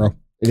about it, bro.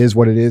 It is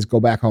what it is. Go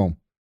back home.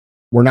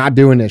 We're not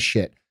doing this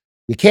shit.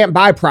 You can't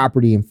buy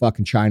property in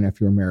fucking China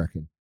if you're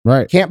American.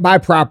 Right. Can't buy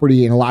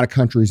property in a lot of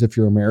countries if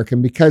you're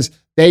American because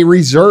they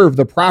reserve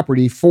the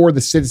property for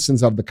the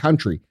citizens of the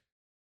country.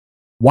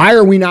 Why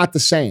are we not the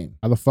same?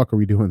 How the fuck are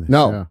we doing this?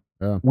 No.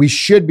 Yeah. We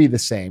should be the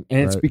same.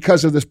 And it's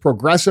because of this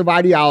progressive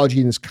ideology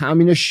and this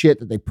communist shit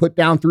that they put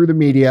down through the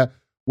media,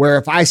 where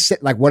if I said,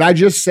 like what I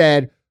just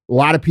said, a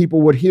lot of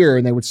people would hear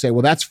and they would say,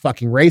 well, that's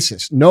fucking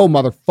racist. No,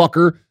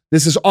 motherfucker.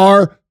 This is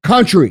our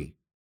country.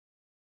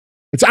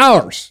 It's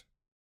ours.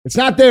 It's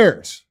not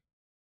theirs.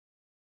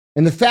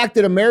 And the fact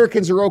that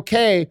Americans are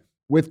okay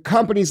with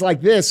companies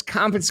like this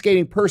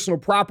confiscating personal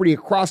property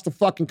across the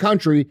fucking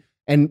country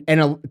and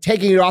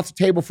taking it off the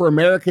table for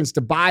Americans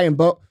to buy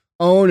and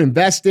own,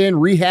 invest in,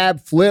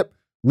 rehab, flip,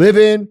 live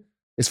in,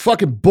 is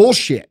fucking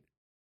bullshit.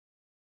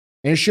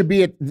 And it should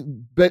be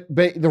but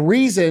the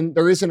reason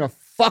there isn't a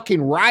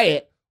fucking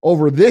riot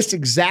over this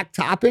exact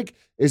topic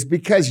is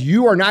because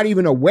you are not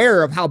even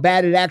aware of how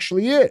bad it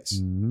actually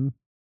is.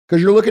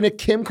 Because you're looking at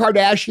Kim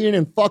Kardashian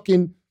and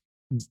fucking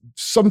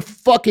some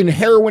fucking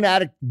heroin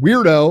addict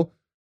weirdo,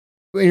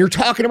 and you're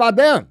talking about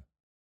them.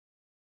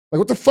 Like,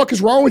 what the fuck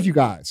is wrong with you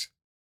guys?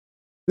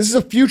 This is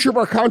the future of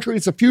our country.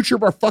 It's the future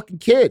of our fucking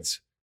kids.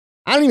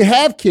 I don't even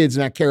have kids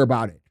and I care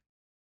about it.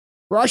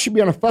 Bro, I should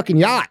be on a fucking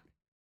yacht.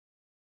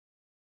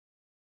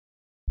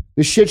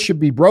 This shit should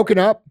be broken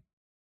up.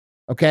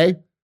 Okay?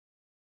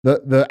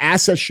 The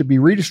assets should be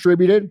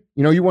redistributed.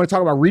 You know, you want to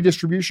talk about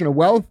redistribution of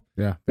wealth?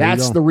 Yeah.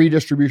 That's the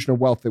redistribution of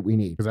wealth that we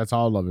need. Because that's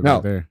all of it No,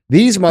 right there.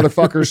 these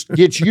motherfuckers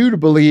get you to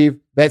believe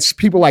that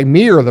people like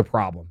me are the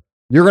problem.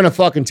 You're going to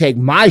fucking take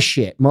my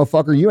shit.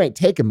 Motherfucker, you ain't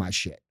taking my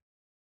shit.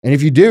 And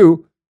if you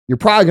do, you're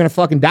probably going to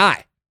fucking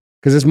die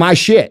because it's my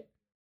shit.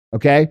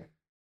 Okay?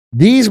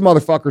 These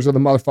motherfuckers are the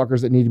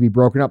motherfuckers that need to be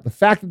broken up. The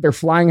fact that they're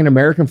flying an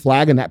American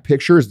flag in that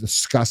picture is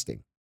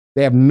disgusting.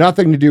 They have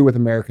nothing to do with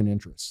American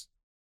interests.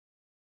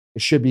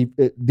 It should be,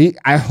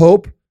 I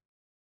hope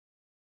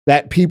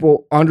that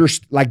people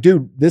understand, like,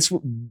 dude, these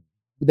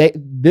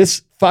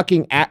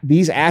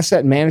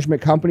asset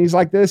management companies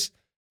like this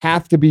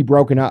have to be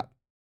broken up.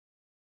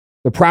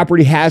 The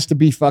property has to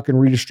be fucking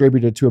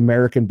redistributed to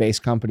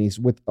American-based companies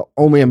with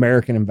only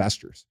American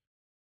investors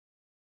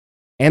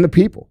and the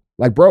people.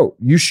 Like, bro,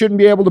 you shouldn't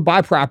be able to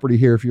buy property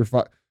here if you're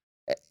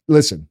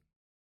listen.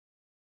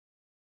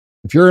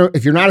 If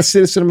you're not a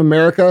citizen of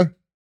America,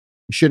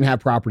 you shouldn't have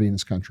property in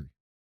this country.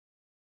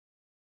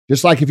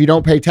 Just like if you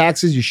don't pay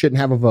taxes, you shouldn't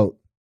have a vote.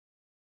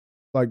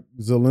 like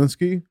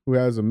Zelensky, who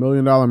has $1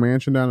 million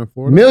mansion down in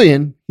Florida.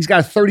 Million? He's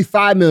got a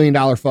 $35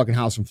 million fucking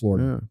house in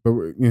Florida. Yeah,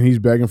 but he's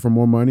begging for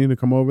more money to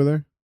come over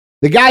there.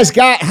 The guy's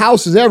got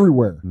houses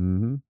everywhere.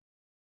 Mm-hmm.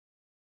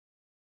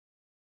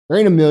 There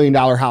ain't $1 million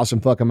house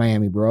in fucking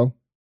Miami, bro.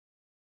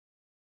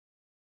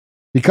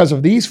 Because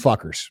of these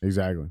fuckers.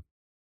 Exactly.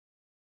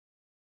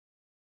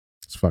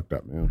 It's fucked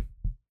up, man.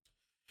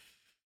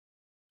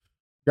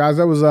 Guys,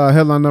 that was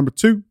headline number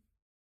 2.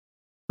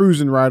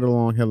 Cruising right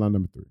along headline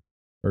number 3.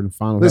 Third and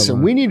final. Listen,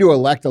 headline. we need to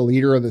elect a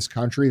leader of this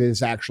country that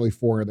is actually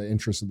for the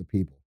interests of the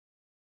people.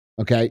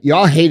 Okay?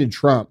 Y'all hated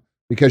Trump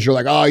because you're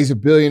like, oh, he's a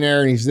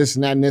billionaire and he's this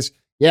and that and this.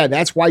 Yeah,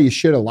 that's why you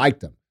should have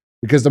liked him.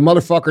 Because the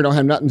motherfucker don't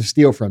have nothing to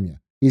steal from you.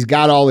 He's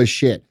got all this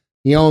shit.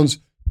 He owns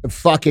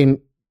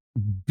fucking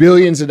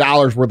billions of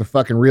dollars worth of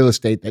fucking real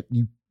estate that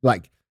you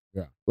like.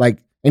 Yeah.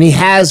 Like, and he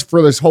has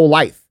for this whole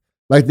life.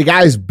 Like, the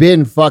guy's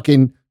been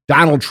fucking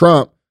Donald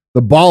Trump,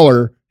 the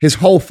baller, his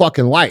whole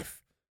fucking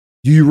life.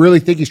 Do you really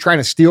think he's trying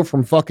to steal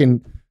from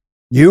fucking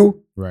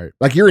you? Right.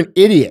 Like, you're an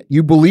idiot.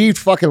 You believed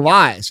fucking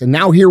lies. And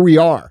now here we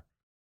are.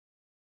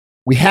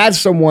 We had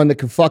someone that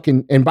could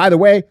fucking, and by the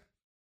way,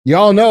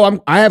 y'all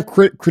know I have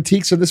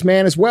critiques of this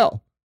man as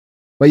well.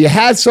 But you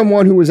had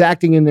someone who was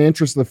acting in the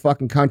interest of the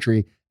fucking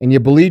country, and you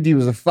believed he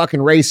was a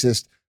fucking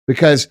racist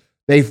because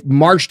they've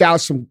marched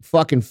out some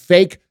fucking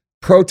fake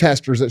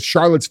protesters at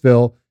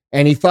Charlottesville,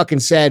 and he fucking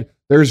said,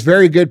 there's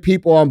very good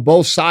people on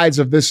both sides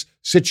of this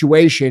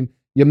situation.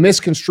 You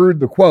misconstrued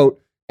the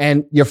quote,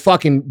 and you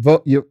fucking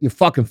you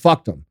fucking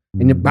fucked them.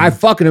 And by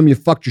fucking them, you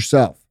fucked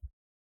yourself.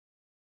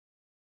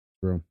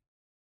 True.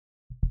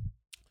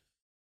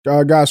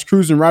 Guys,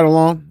 cruising right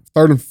along.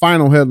 Third and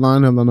final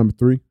headline number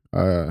 3.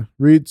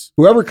 Reads,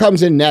 whoever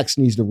comes in next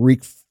needs to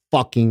wreak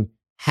fucking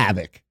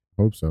havoc.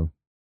 Hope so.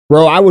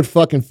 Bro, I would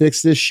fucking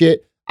fix this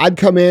shit. I would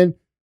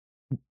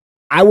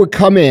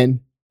come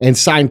in and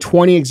sign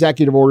 20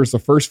 executive orders the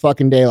first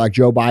fucking day like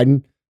Joe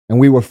Biden, and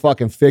we would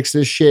fucking fix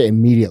this shit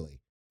immediately.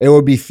 It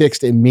would be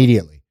fixed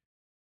immediately.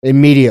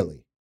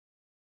 Immediately.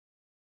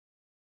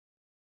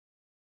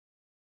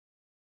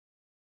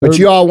 But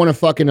you all want to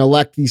fucking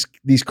elect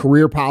these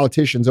career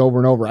politicians over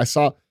and over. I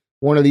saw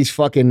one of these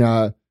fucking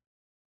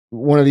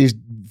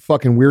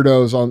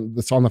weirdos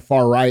that's on the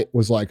far right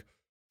was like,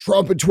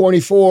 Trump in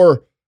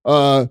 24,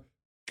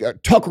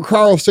 Tucker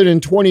Carlson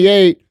in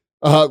 28,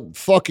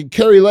 fucking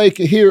Carrie Lake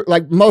here.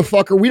 Like,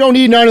 motherfucker, we don't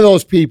need none of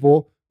those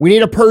people. We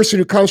need a person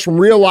who comes from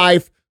real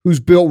life, who's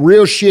built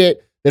real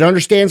shit, that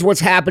understands what's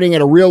happening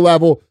at a real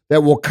level,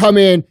 that will come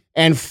in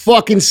and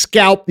fucking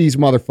scalp these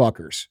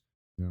motherfuckers.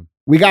 Yeah.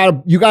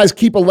 You guys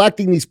keep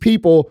electing these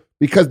people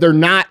because they're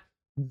not,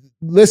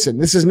 listen,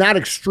 this is not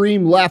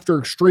extreme left or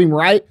extreme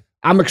right.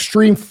 I'm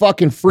extreme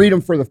fucking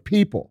freedom for the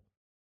people.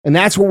 And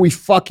that's what we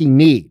fucking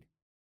need.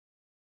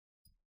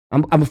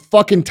 I'm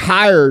fucking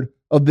tired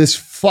of this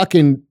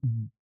fucking,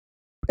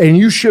 and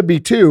you should be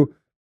too,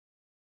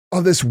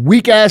 of this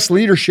weak ass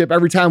leadership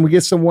every time we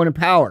get someone in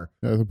power.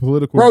 Yeah, the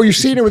political. Bro, you're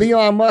seeing it with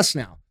Elon Musk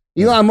now.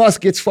 Elon Musk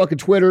gets fucking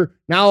Twitter.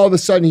 Now all of a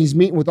sudden he's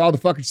meeting with all the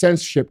fucking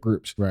censorship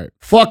groups. Right.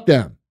 Fuck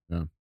them.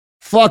 Yeah.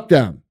 Fuck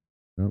them.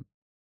 Yep.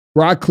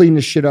 Bro, I'd clean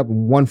this shit up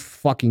in one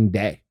fucking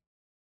day.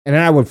 And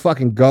then I would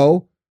fucking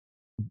go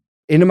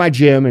into my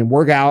gym and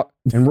work out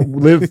and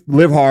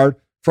live hard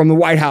from the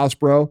White House,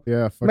 bro.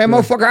 Yeah. Man,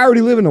 motherfucker, I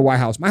already live in the White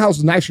House. My house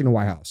is nicer than the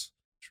White House.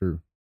 True.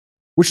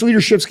 Which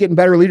leadership's getting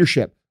better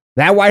leadership?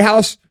 That White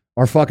House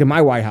or fucking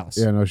my White House?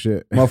 Yeah, no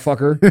shit.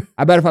 Motherfucker.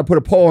 I bet if I put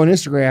a poll on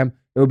Instagram,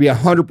 it would be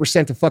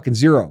 100% to fucking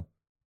 0.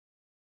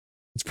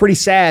 It's pretty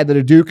sad that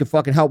a dude could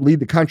fucking help lead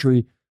the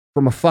country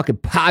from a fucking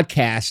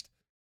podcast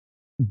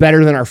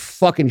better than our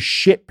fucking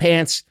shit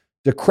pants,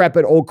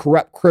 decrepit, old,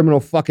 corrupt, criminal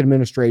fucking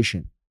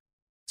administration.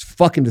 It's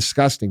fucking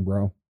disgusting,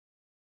 bro.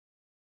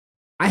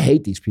 I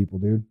hate these people,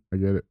 dude. I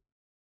get it.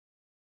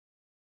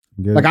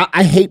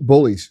 I hate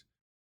bullies.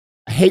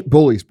 I hate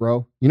bullies,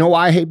 bro. You know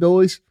why I hate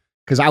bullies?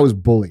 Because I was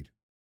bullied.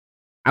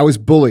 I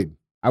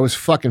was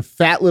fucking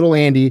fat little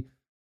Andy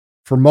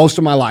for most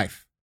of my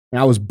life.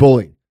 And I was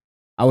bullied.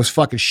 I was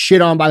fucking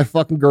shit on by the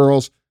fucking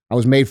girls. I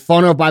was made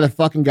fun of by the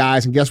fucking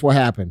guys. And guess what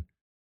happened?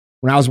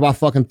 When I was about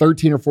fucking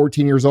 13 or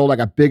 14 years old, I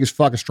got big as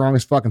fuck, as strong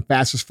as fuck, and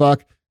fast as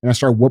fuck. And I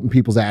started whooping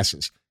people's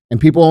asses.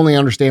 And people only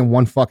understand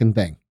one fucking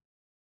thing.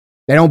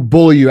 They don't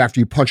bully you after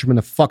you punch them in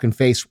the fucking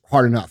face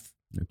hard enough.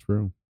 That's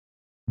true.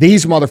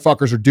 These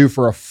motherfuckers are due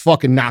for a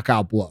fucking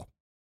knockout blow.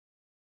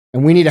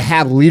 And we need to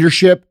have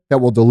leadership that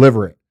will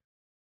deliver it.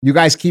 You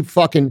guys keep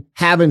fucking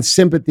having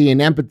sympathy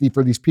and empathy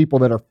for these people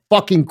that are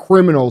fucking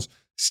criminals,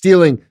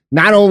 stealing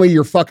not only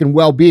your fucking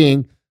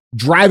well-being,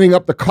 driving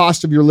up the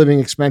cost of your living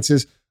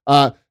expenses,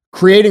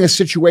 creating a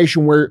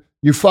situation where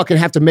you fucking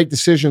have to make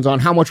decisions on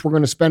how much we're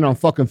going to spend on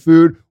fucking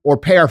food or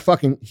pay our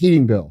fucking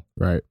heating bill.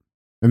 Right.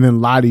 And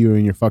then lie to you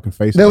in your fucking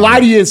face. Then lie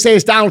to you and say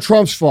it's Donald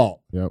Trump's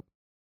fault. Yep.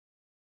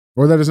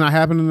 Or that it's not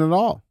happening at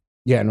all.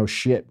 Yeah, no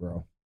shit,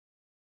 bro.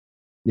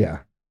 Yeah.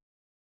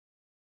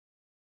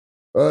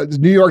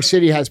 New York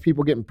City has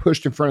people getting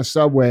pushed in front of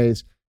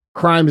subways.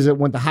 Crime is at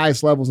one of the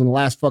highest levels in the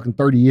last fucking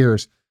 30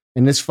 years.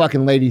 And this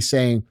fucking lady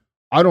saying,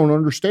 I don't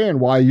understand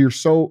why you're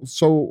so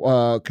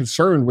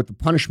concerned with the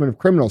punishment of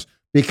criminals,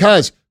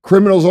 because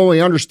criminals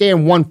only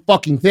understand one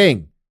fucking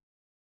thing.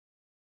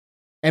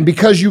 And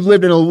because you've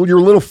lived in your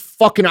little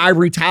fucking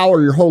ivory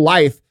tower your whole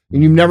life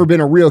and you've never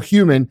been a real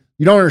human,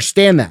 you don't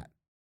understand that.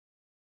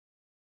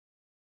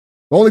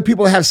 The only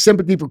people that have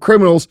sympathy for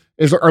criminals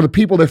are the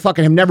people that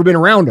fucking have never been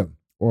around them.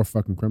 Or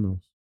fucking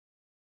criminals.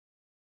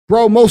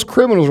 Bro, most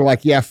criminals are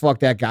like, yeah, fuck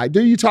that guy.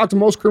 Dude, you talk to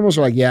most criminals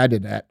are like, yeah, I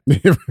did that.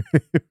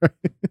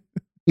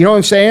 You know what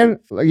I'm saying?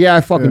 Like, yeah,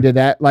 I fucking did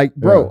that. Like,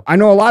 bro, I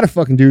know a lot of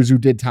fucking dudes who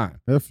did time.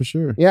 Yeah, for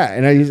sure. Yeah,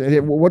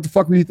 and what the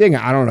fuck were you thinking?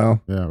 I don't know.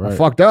 Yeah, right. I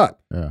fucked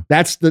up. Yeah.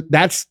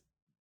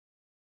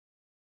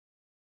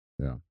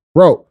 Yeah.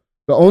 Bro,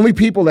 the only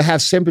people that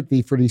have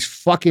sympathy for these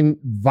fucking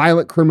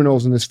violent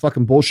criminals and this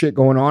fucking bullshit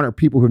going on are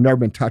people who've never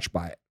been touched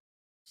by it.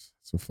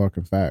 It's a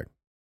fucking fact.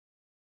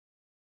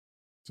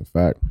 It's a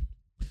fact.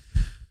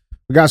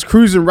 The guys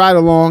cruising right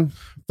along.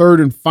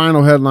 Third and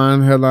final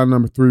headline. Headline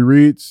number 3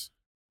 reads,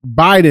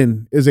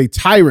 Biden is a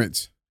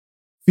tyrant.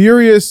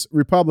 Furious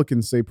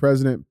Republicans say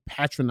president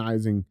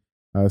patronizing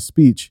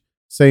speech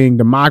saying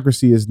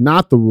democracy is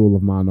not the rule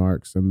of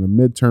monarchs and the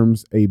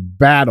midterms a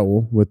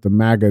battle with the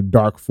MAGA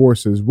dark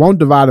forces won't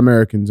divide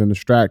Americans and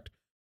distract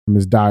from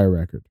his dire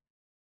record.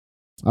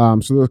 So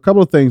there's a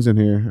couple of things in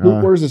here.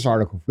 Where's this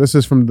article? This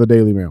is from the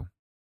Daily Mail.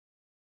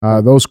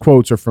 Those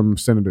quotes are from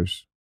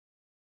senators.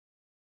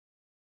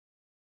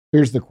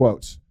 Here's the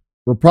quotes.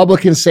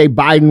 Republicans say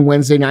Biden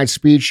Wednesday night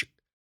speech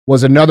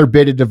was another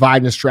bid to divide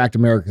and distract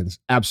Americans.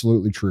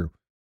 Absolutely true.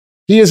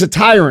 He is a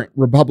tyrant,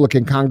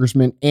 Republican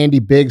Congressman Andy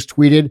Biggs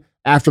tweeted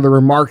after the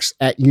remarks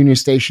at Union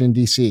Station in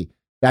D.C.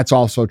 That's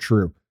also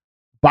true.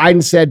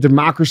 Biden said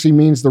democracy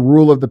means the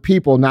rule of the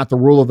people, not the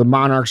rule of the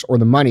monarchs or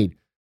the moneyed.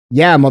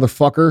 Yeah,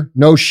 motherfucker.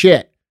 No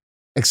shit.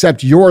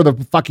 Except you're the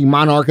fucking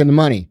monarch and the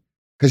money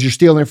because you're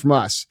stealing it from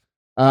us.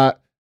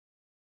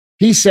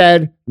 He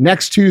said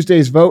next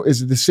Tuesday's vote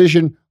is a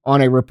decision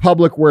on a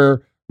republic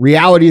where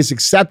reality is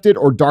accepted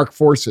or dark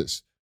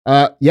forces.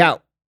 Yeah.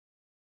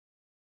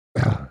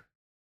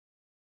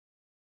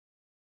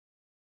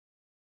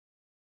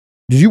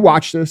 Did you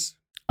watch this?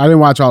 I didn't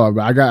watch all of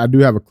it. I do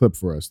have a clip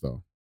for us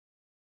though.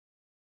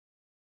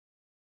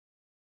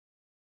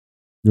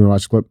 You want to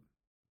watch the clip?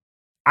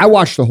 I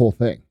watched the whole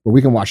thing, but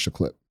we can watch the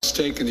clip.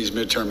 Stake in these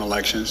midterm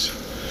elections,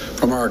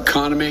 from our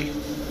economy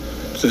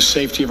to the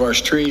safety of our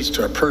streets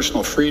to our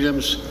personal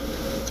freedoms,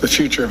 the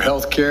future of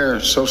health care,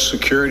 Social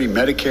Security,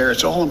 Medicare,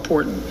 it's all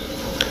important.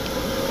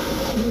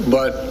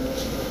 But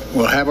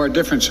we'll have our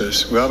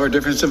differences. We'll have our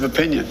difference of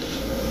opinion.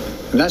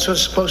 And that's what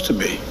it's supposed to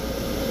be.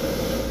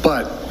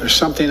 But there's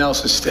something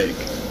else at stake.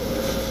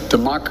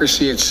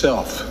 Democracy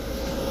itself.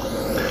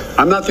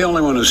 I'm not the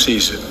only one who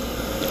sees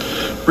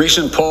it.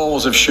 Recent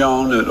polls have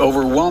shown that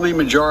overwhelming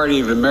majority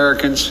of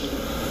Americans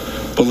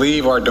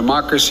believe our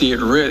democracy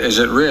is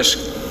at risk,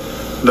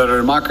 that our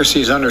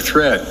democracy is under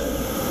threat.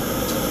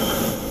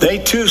 They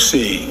too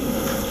see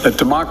that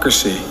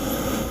democracy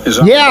is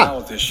on the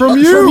ballot this year. From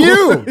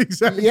you.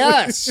 Exactly.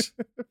 Yes.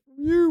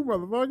 From you,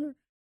 motherfucker.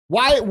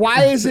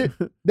 Why is it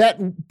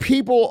that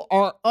people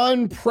are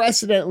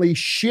unprecedentedly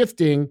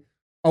shifting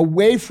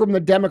away from the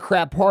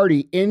Democrat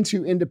Party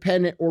into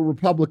independent or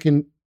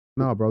Republican?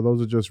 No, bro,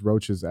 those are just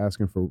roaches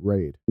asking for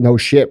raid. No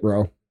shit,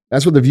 bro.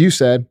 That's what The View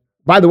said.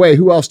 By the way,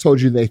 who else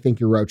told you they think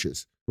you're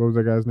roaches? What was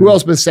that guy's name? Who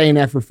else been saying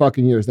that for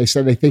fucking years? They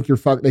said they think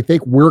they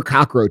think we're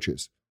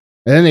cockroaches.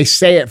 And then they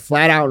say it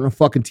flat out on a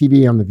fucking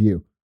TV on The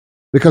View.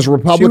 Because She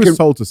was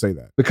told to say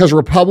that. Because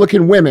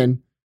Republican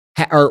women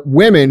are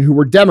women who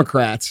were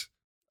Democrats.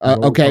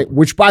 Okay,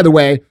 which by the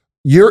way,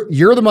 you're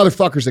the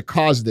motherfuckers that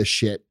caused this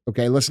shit.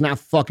 Okay, let's not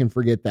fucking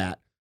forget that.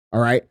 All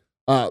right,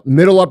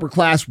 middle upper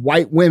class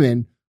white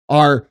women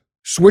are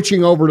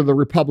switching over to the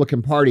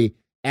Republican Party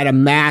at a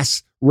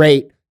mass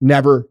rate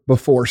never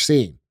before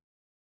seen.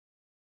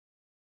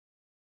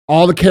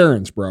 All the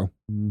Karens, bro.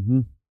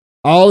 Mm-hmm.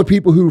 All the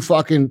people who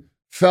fucking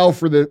fell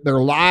for their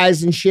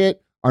lies and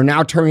shit are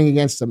now turning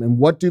against them. And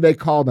what do they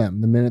call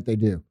them the minute they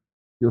do?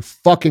 You're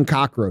fucking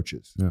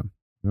cockroaches. Yeah.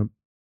 Yep.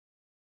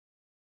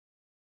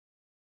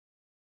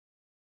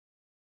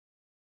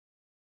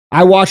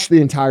 I watched the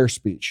entire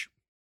speech.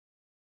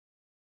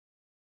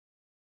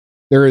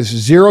 There is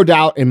zero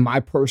doubt in my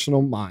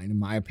personal mind, in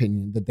my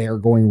opinion, that they are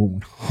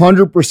going to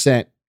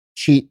 100%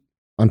 cheat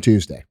on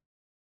Tuesday.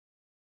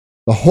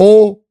 The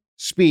whole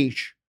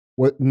speech,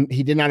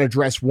 he did not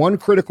address one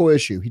critical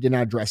issue. He did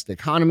not address the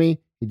economy.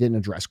 He didn't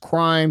address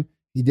crime.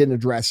 He didn't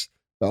address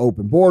the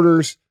open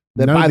borders.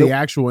 None of the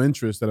actual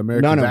interests that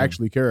Americans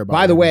actually care about.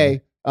 By the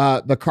way,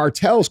 the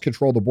cartels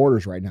control the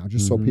borders right now,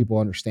 just so people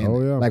understand.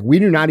 Oh, yeah. Like, we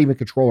do not even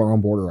control our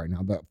own border right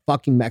now. The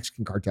fucking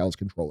Mexican cartels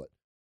control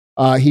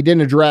it. He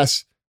didn't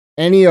address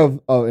any of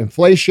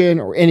inflation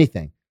or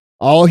anything.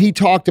 All he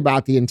talked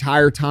about the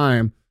entire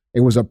time,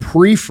 it was a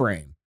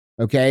pre-frame,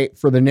 okay,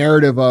 for the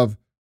narrative of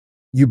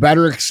you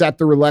better accept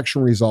the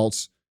election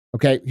results.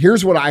 Okay,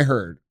 here's what I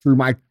heard through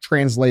my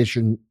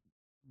translation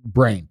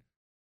brain.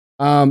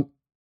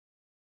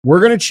 We're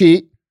going to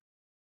cheat,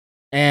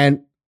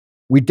 and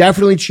We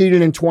definitely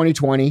cheated in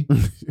 2020.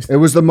 It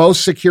was the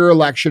most secure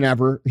election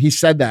ever. He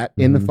said that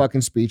in the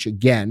fucking speech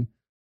again.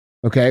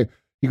 Okay.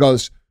 He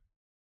goes,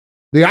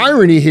 the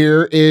irony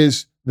here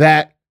is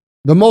that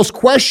the most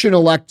questioned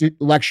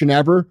election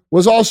ever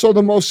was also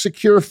the most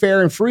secure,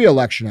 fair, and free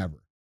election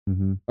ever.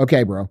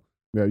 Okay, bro.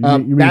 Yeah,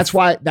 that's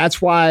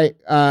why,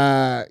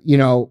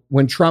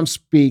 when Trump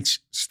speaks,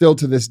 still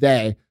to this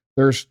day,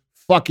 there's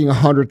fucking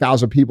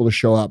 100,000 people to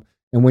show up.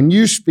 And when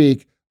you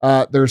speak,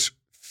 there's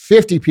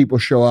 50 people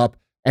show up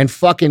and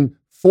fucking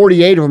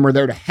 48 of them are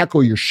there to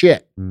heckle your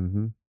shit.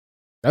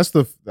 This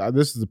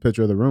is the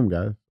picture of the room,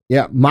 guys.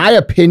 Yeah. My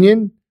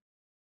opinion.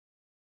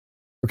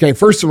 Okay.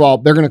 First of all,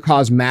 they're going to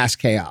cause mass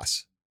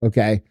chaos.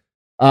 Okay.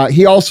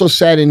 He also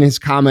said in his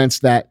comments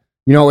that,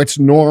 it's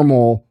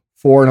normal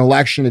for an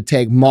election to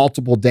take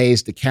multiple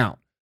days to count.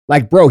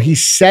 Like, bro,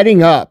 he's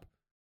setting up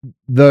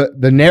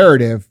the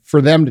narrative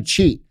for them to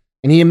cheat.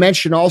 And he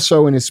mentioned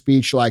also in his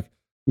speech, like,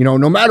 no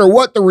matter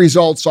what the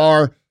results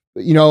are,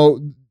 we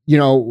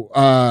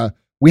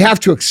have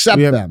to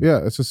accept them.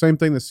 Yeah, it's the same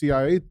thing the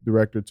CIA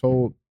director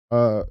told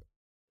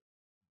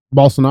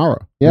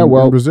Bolsonaro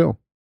in Brazil.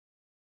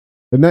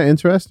 Isn't that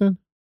interesting?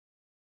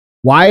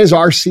 Why is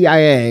our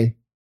CIA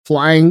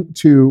flying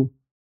to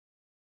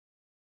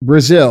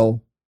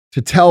Brazil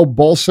to tell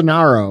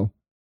Bolsonaro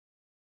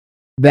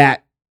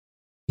that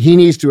he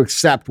needs to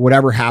accept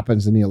whatever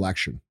happens in the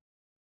election?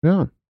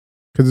 Yeah,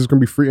 because it's going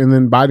to be free. And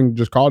then Biden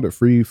just called it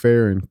free,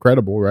 fair, and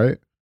credible, right?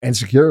 And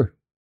secure.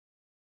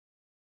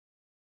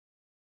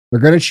 They're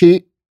going to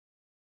cheat.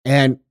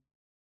 And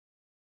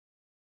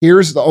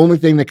here's the only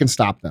thing that can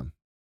stop them.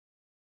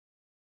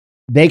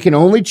 They can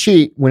only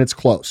cheat when it's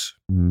close.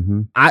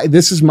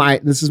 This is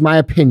my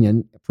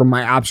opinion from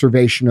my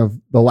observation of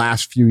the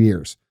last few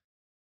years.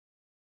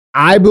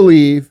 I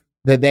believe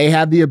that they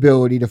have the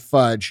ability to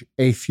fudge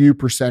a few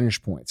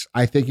percentage points.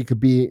 I think it could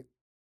be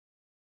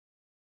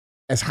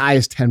as high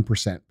as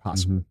 10%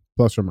 possible.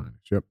 Plus or minus.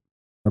 Yep.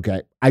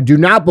 Okay. I do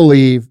not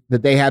believe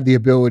that they have the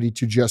ability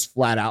to just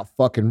flat out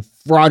fucking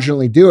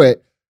fraudulently do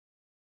it,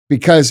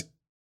 because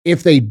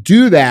if they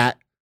do that,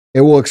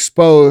 it will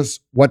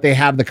expose what they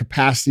have the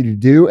capacity to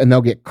do, and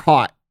they'll get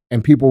caught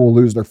and people will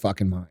lose their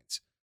fucking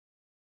minds.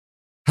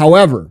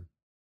 However,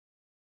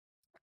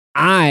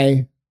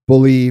 I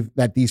believe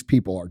that these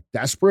people are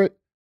desperate.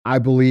 I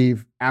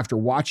believe after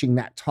watching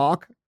that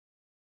talk,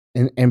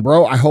 and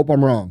bro, I hope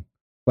I'm wrong,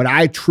 but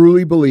I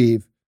truly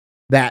believe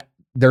that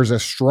there's a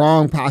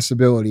strong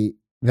possibility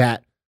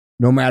that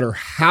no matter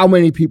how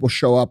many people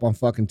show up on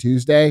fucking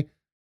Tuesday,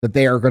 that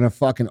they are going to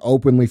fucking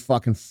openly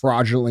fucking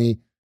fraudulently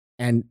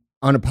and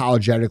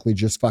unapologetically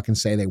just fucking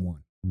say they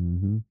won.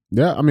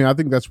 Yeah, I mean, I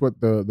think that's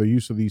what the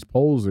use of these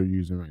polls are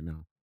using right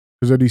now.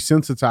 Because they're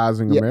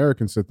desensitizing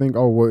Americans to think,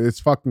 oh, well, it's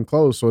fucking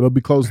close, so it'll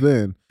be close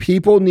then.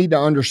 People need to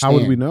understand. How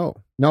would we know?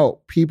 No,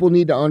 people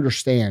need to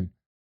understand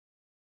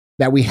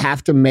that we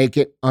have to make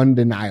it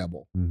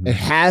undeniable. It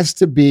has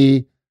to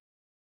be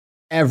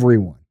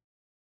everyone.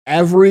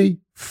 Every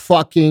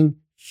fucking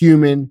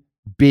human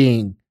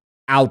being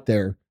out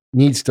there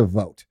needs to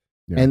vote.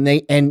 Yeah.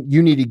 And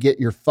you need to get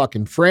your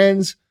fucking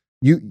friends.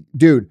 You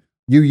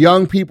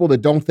young people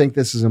that don't think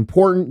this is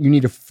important, you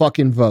need to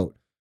fucking vote.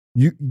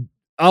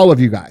 All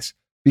of you guys,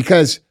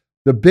 because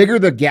the bigger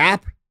the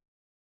gap,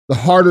 the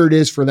harder it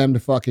is for them to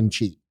fucking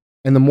cheat,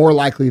 and the more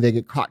likely they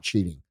get caught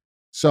cheating.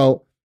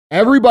 So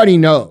everybody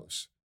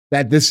knows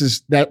that this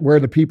is where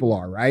the people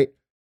are, right?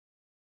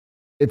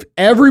 If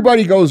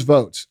everybody goes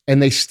votes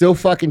and they still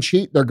fucking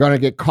cheat, they're going to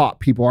get caught.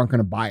 People aren't going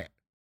to buy it.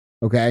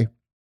 Okay.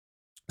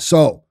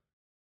 So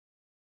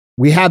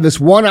we have this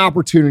one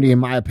opportunity, in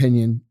my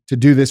opinion, to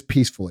do this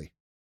peacefully.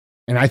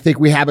 And I think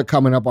we have it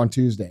coming up on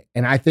Tuesday.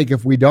 And I think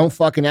if we don't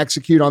fucking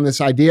execute on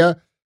this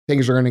idea,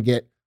 things are going to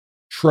get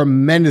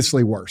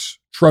tremendously worse.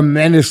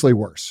 Tremendously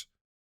worse.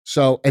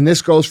 So, and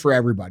this goes for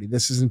everybody.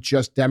 This isn't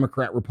just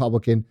Democrat,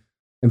 Republican.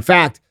 In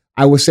fact,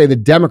 I would say the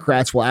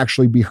Democrats will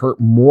actually be hurt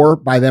more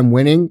by them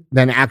winning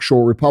than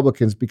actual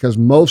Republicans, because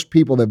most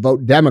people that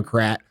vote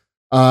Democrat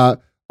are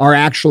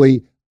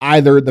actually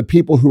either the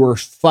people who are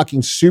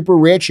fucking super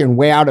rich and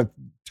way out of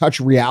touch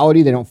of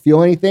reality, they don't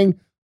feel anything,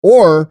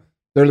 or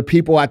they're the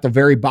people at the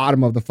very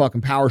bottom of the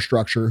fucking power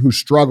structure who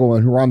struggle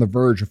and who are on the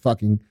verge of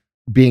fucking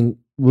being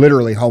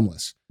literally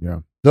homeless. Yeah.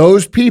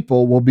 Those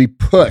people will be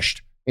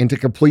pushed into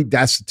complete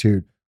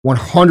destitute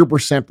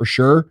 100% for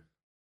sure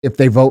if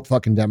they vote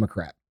fucking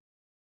Democrat.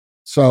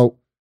 So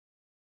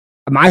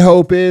my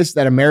hope is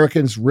that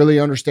Americans really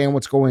understand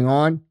what's going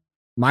on.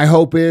 My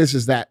hope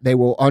is that they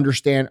will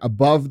understand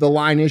above the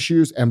line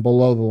issues and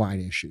below the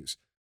line issues.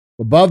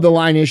 Above the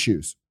line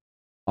issues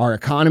are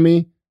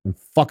economy and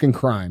fucking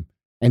crime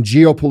and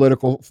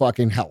geopolitical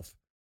fucking health.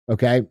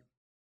 Okay.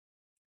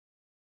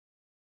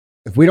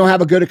 If we don't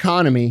have a good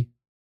economy,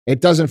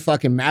 it doesn't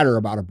fucking matter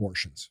about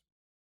abortions.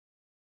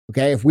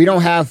 Okay. If we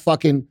don't have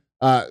fucking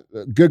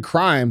good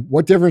crime,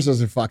 what difference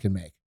does it fucking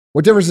make?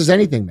 What difference does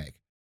anything make?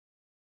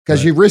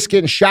 Because you risk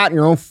getting shot in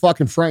your own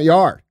fucking front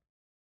yard.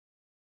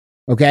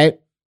 Okay.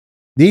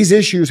 These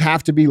issues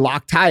have to be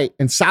locked tight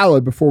and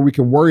solid before we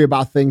can worry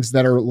about things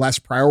that are less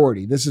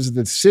priority. This is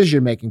the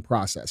decision-making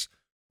process.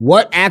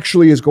 What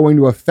actually is going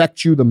to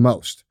affect you the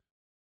most?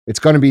 It's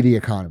going to be the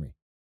economy.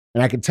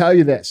 And I can tell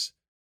you this,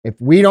 if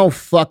we don't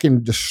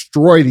fucking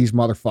destroy these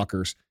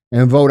motherfuckers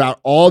and vote out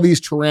all these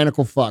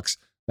tyrannical fucks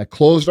that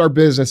closed our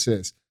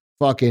businesses,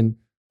 fucking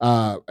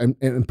and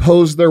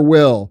imposed their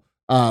will,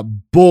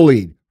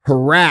 bullied,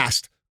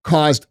 harassed,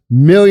 caused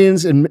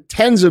millions and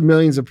tens of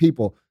millions of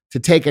people to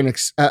take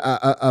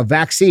a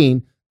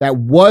vaccine that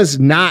was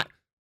not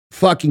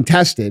fucking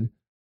tested,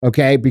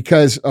 okay,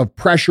 because of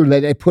pressure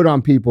that they put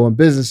on people and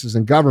businesses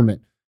and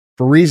government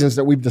for reasons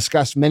that we've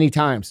discussed many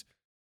times.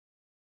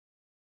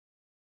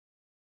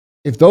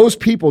 If those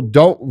people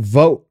don't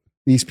vote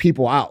these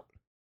people out,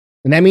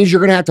 and that means you're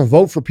going to have to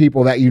vote for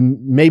people that you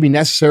maybe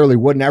necessarily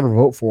wouldn't ever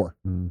vote for,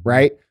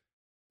 right?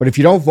 But if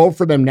you don't vote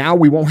for them now,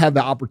 we won't have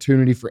the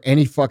opportunity for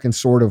any fucking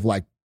sort of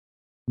like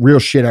real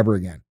shit ever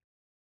again.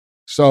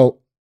 So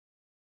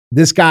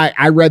this guy,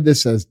 I read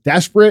this as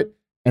desperate,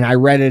 and I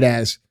read it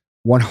as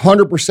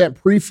 100%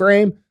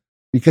 pre-frame,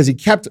 because he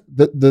kept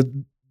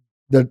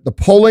the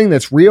polling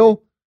that's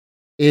real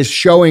is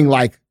showing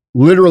like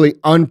literally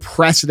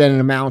unprecedented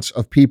amounts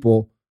of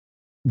people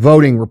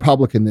voting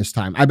Republican this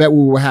time. I bet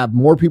we will have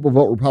more people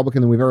vote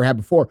Republican than we've ever had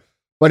before.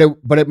 But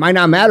it might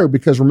not matter,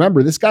 because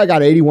remember, this guy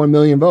got 81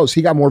 million votes.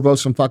 He got more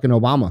votes than fucking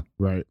Obama.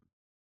 Right.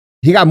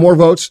 He got more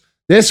votes.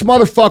 This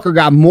motherfucker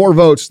got more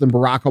votes than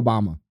Barack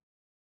Obama.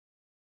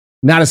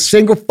 Not a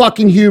single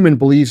fucking human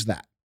believes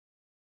that.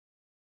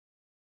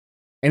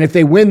 And if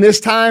they win this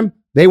time,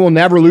 they will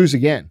never lose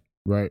again.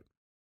 Right.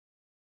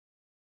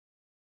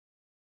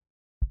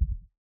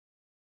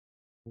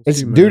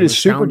 Dude, it's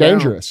super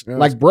dangerous. Yeah,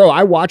 like, bro,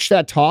 I watched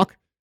that talk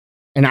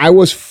and I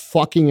was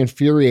fucking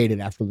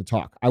infuriated after the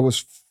talk. I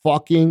was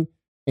fucking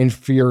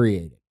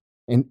infuriated.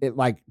 And it,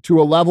 like,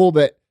 to a level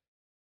that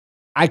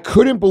I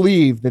couldn't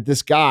believe that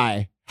this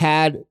guy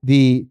had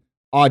the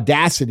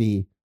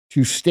audacity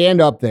to stand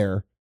up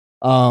there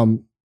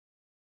and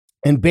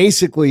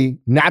basically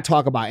not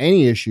talk about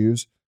any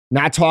issues,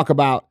 not talk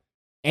about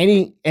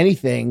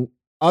anything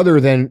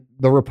other than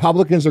the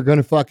Republicans are going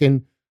to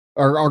fucking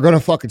are going to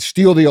fucking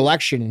steal the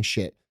election and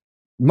shit.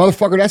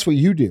 Motherfucker, that's what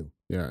you do.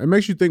 Yeah, it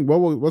makes you think,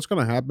 what's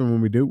going to happen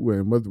when we do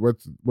win?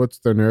 What's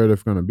their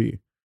narrative going to be?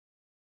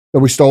 That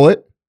we stole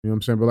it? You know what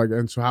I'm saying? But like,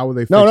 and so how would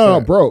they fix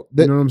No, bro.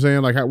 You know what I'm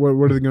saying? Like, what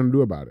are they going to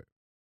do about it?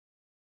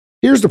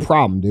 Here's the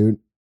problem, dude.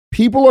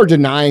 People are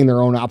denying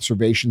their own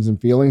observations and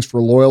feelings for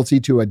loyalty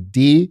to a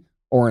D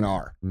or an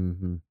R.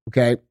 Mm-hmm.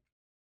 Okay?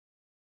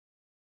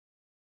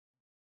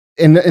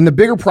 And the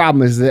bigger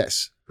problem is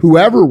this.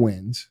 Whoever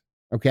wins,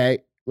 okay,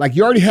 like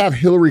you already have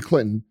Hillary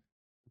Clinton.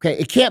 Okay,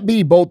 it can't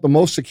be both the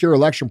most secure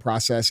election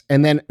process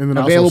and then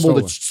available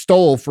to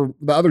stole for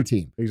the other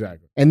team.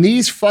 Exactly. And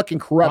these fucking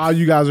corrupt... While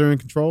you guys are in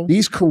control?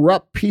 These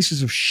corrupt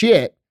pieces of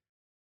shit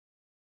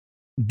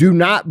do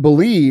not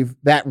believe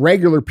that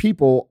regular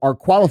people are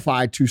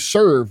qualified to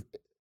serve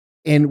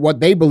in what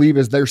they believe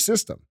is their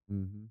system.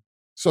 Mm-hmm.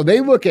 So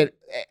they look at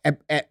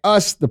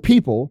us, the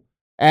people,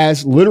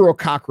 as literal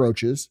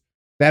cockroaches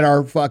that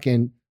are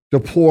fucking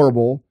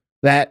deplorable,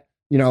 that,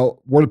 you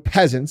know, we're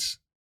peasants,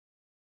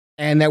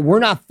 and that we're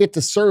not fit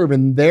to serve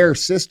in their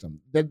system.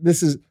 That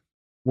this is,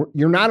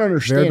 you're not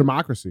understanding. Their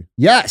democracy.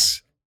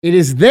 Yes, it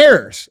is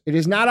theirs. It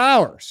is not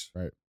ours.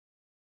 Right.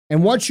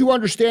 And once you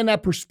understand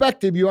that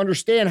perspective, you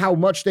understand how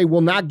much they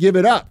will not give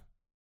it up.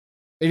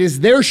 It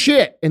is their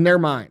shit in their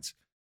minds.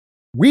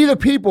 We, the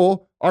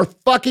people, are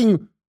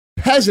fucking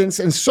peasants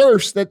and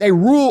serfs that they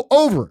rule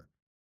over.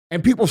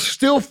 And people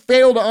still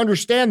fail to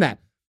understand that.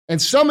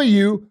 And some of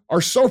you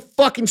are so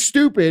fucking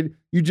stupid,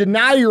 you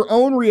deny your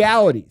own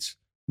realities.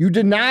 You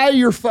deny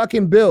your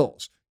fucking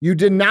bills. You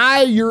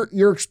deny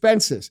your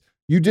expenses.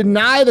 You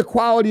deny the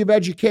quality of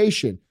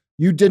education.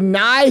 You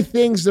deny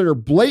things that are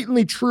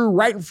blatantly true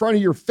right in front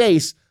of your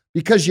face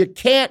because you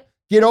can't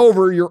get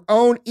over your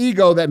own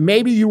ego that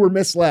maybe you were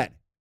misled.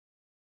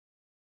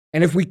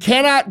 And if we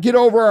cannot get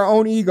over our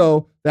own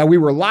ego that we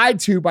were lied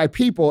to by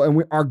people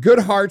and our good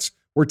hearts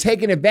were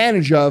taken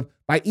advantage of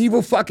by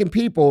evil fucking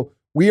people,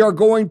 we are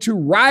going to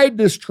ride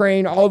this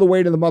train all the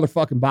way to the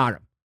motherfucking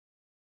bottom.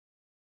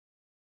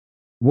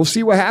 We'll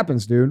see what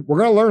happens, dude. We're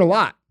going to learn a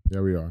lot.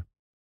 Yeah, we are.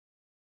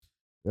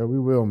 Yeah, we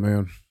will,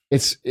 man.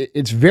 It's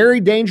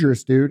very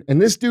dangerous, dude.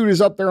 And this dude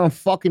is up there on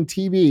fucking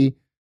TV.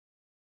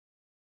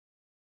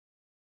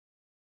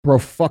 Bro,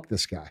 fuck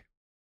this guy.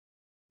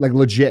 Like,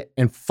 legit.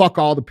 And fuck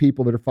all the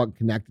people that are fucking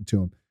connected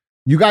to him.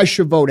 You guys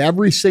should vote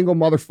every single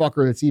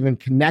motherfucker that's even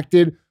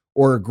connected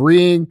or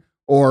agreeing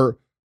or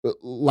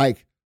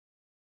like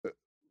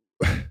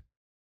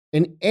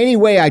in any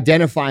way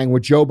identifying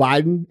with Joe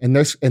Biden and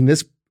this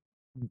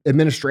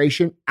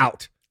administration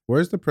out.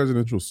 Where's the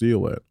presidential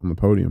seal at on the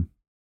podium?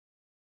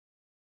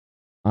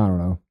 I don't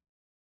know.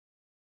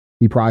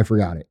 He probably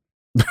forgot it.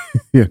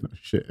 Yeah, no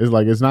shit. It's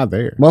like, it's not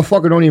there.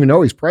 Motherfucker don't even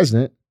know he's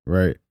president.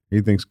 Right. He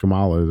thinks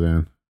Kamala is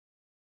in.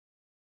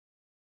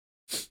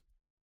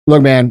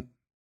 Look, man,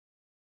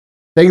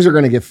 things are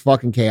going to get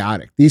fucking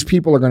chaotic. These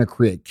people are going to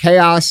create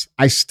chaos.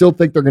 I still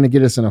think they're going to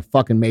get us in a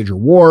fucking major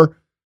war.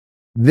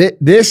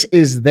 This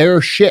is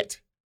their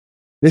shit.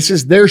 This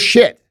is their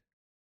shit.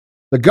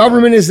 The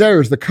government is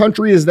theirs. The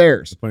country is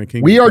theirs.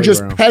 We are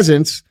just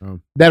peasants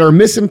that are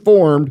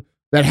misinformed,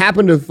 that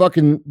happen to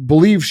fucking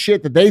believe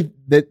shit that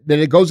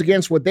it goes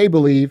against what they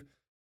believe,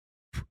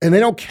 and they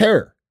don't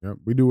care. Yep,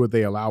 we do what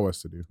they allow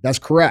us to do. That's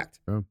correct.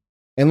 Yeah.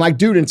 And like,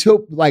 dude, until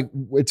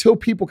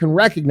people can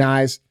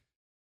recognize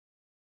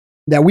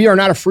that we are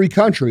not a free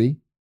country,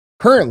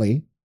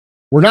 currently,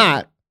 we're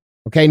not.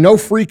 Okay, no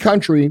free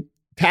country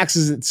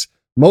taxes its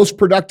most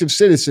productive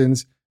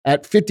citizens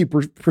at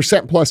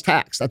 50% plus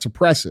tax. That's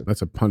oppressive.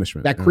 That's a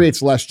punishment. That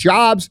creates less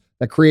jobs.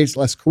 That creates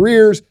less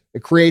careers.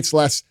 It creates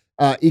less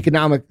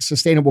economic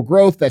sustainable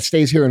growth that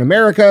stays here in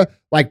America.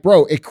 Like,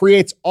 bro, it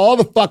creates all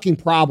the fucking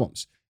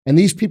problems. And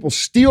these people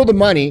steal the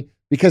money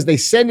because they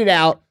send it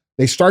out.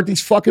 They start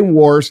these fucking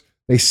wars.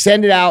 They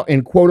send it out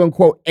in quote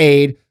unquote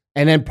aid.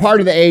 And then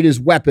part of the aid is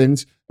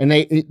weapons. And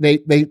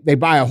they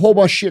buy a whole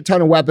bunch shit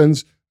ton of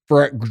weapons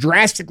for a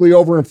drastically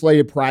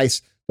overinflated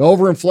price. The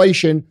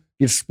overinflation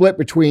gets split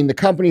between the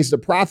companies that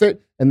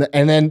profit and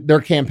then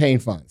their campaign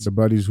funds. The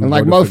buddies who and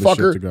like,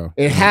 motherfucker,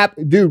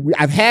 dude,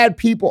 I've had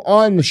people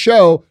on the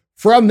show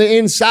from the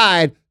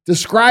inside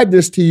describe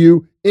this to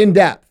you in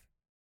depth.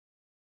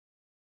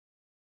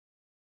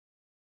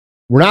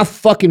 We're not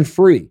fucking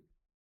free.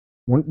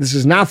 This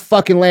is not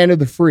fucking land of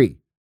the free.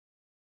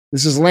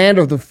 This is land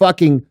of the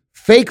fucking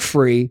fake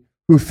free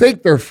who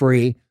think they're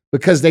free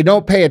because they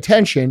don't pay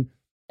attention.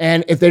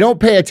 And if they don't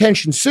pay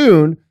attention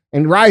soon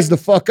and rise the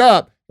fuck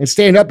up and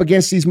stand up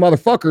against these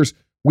motherfuckers,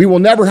 we will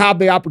never have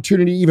the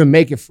opportunity to even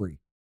make it free.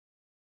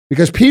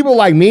 Because people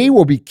like me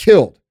will be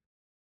killed.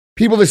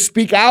 People that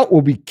speak out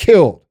will be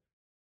killed.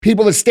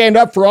 People that stand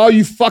up for all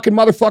you fucking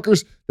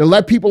motherfuckers that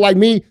let people like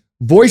me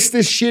voice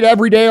this shit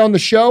every day on the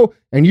show,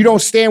 and you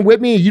don't stand with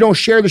me and you don't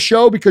share the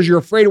show because you're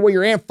afraid of what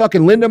your Aunt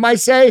fucking Linda might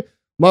say,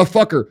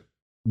 motherfucker,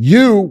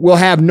 you will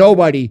have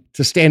nobody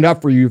to stand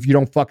up for you if you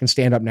don't fucking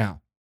stand up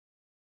now.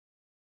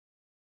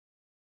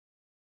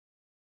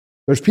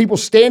 There's people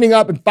standing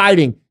up and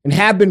fighting and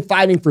have been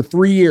fighting for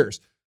 3 years.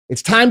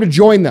 It's time to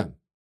join them.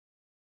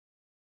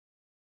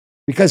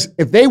 Because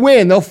if they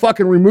win, they'll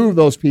fucking remove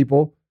those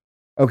people,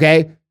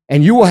 okay?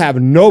 And you will have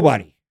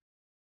nobody.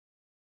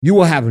 You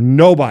will have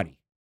nobody.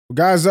 Well,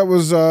 guys, that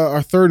was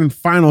our third and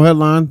final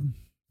headline.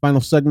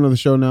 Final segment of the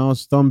show now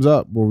is Thumbs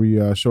Up, where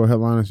we show a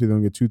headline and see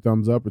them get 2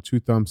 thumbs up or 2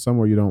 thumbs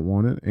somewhere you don't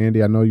want it.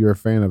 Andy, I know you're a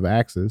fan of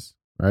axes,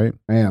 right?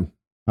 I am.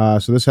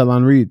 So this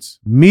headline reads,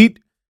 meet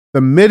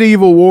the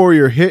medieval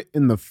warrior hit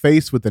in the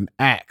face with an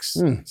axe.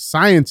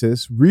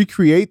 Scientists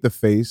recreate the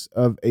face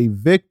of a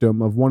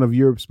victim of one of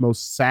Europe's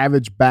most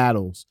savage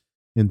battles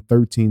in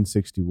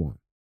 1361.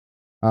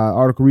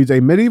 Article reads, a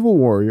medieval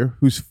warrior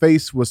whose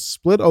face was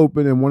split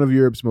open in one of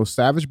Europe's most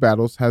savage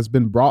battles has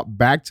been brought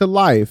back to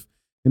life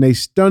in a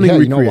stunning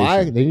recreation. You know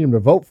why? They need him to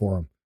vote for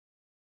him.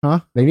 Huh?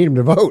 They need him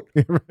to vote.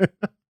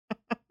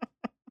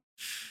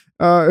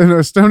 In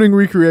a stunning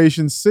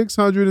recreation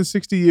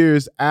 660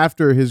 years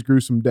after his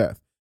gruesome death.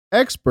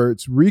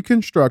 Experts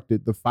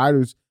reconstructed the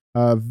fighter's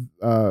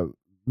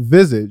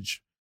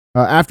visage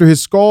after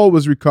his skull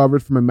was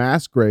recovered from a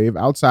mass grave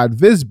outside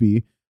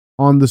Visby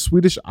on the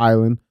Swedish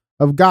island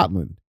of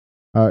Gotland.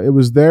 It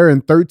was there in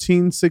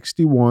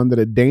 1361 that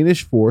a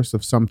Danish force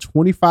of some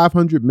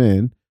 2,500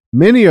 men,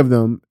 many of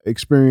them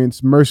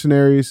experienced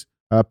mercenaries,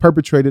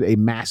 perpetrated a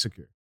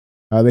massacre.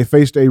 They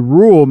faced a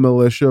rural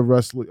militia of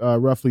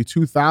roughly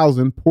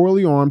 2,000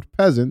 poorly armed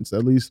peasants,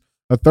 at least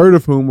a third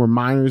of whom were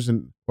miners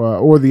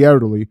or the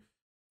elderly,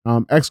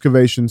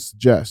 excavations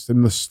suggest.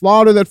 In the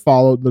slaughter that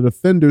followed, the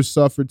defenders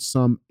suffered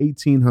some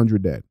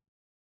 1,800 dead.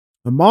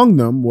 Among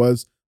them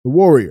was the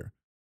warrior,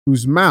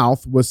 whose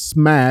mouth was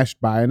smashed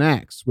by an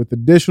axe, with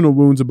additional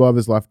wounds above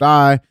his left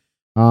eye,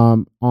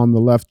 on the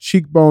left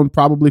cheekbone,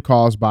 probably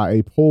caused by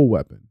a pole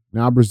weapon.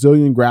 Now,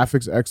 Brazilian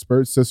graphics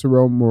expert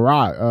Cicero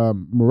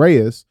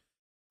Moraes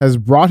has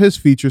brought his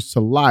features to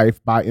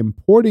life by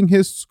importing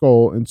his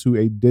skull into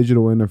a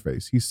digital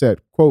interface. He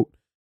said, quote,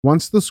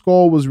 once the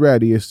skull was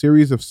ready, a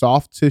series of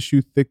soft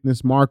tissue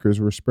thickness markers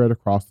were spread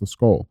across the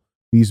skull.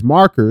 These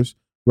markers,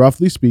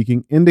 roughly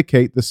speaking,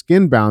 indicate the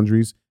skin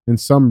boundaries in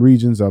some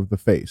regions of the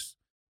face.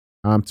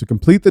 To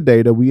complete the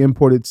data, we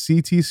imported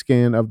CT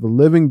scan of the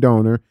living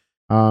donor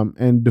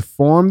and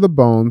deformed the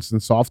bones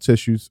and soft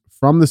tissues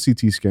from the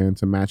CT scan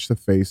to match the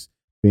face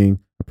being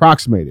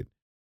approximated.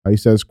 He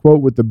says,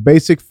 quote, with the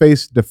basic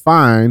face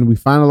defined, we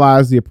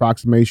finalized the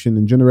approximation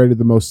and generated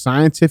the most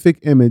scientific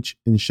image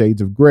in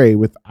shades of gray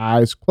with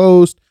eyes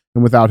closed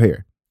and without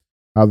hair.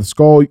 The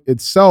skull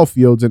itself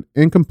yields an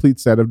incomplete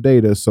set of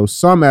data, so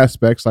some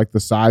aspects like the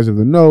size of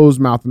the nose,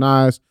 mouth, and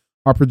eyes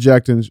are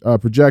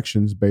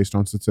projections based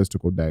on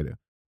statistical data.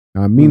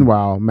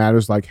 Meanwhile,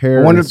 matters like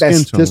hair. I wonder if that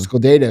statistical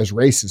data is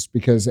racist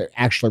because it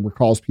actually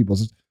recalls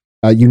people's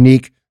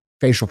unique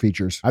facial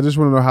features. I just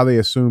want to know how they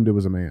assumed it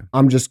was a man.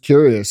 I'm just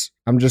curious.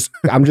 I'm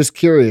just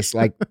curious.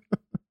 Like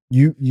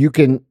you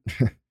can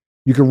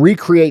You can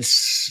recreate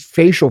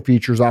facial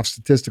features off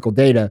statistical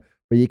data,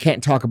 but you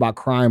can't talk about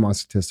crime on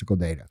statistical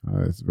data.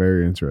 It's a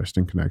very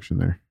interesting connection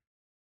there.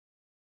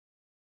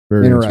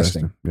 Very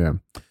interesting. Yeah.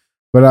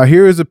 But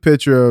here is a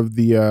picture of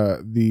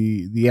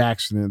the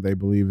accident. They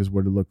believe is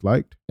what it looked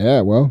like.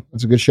 Yeah, well,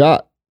 that's a good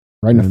shot.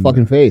 Right in the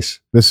fucking face.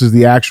 This is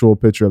the actual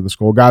picture of the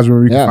skull. Guys,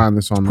 remember you can find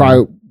this on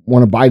probably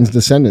one of Biden's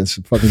descendants.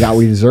 Fucking got what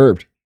he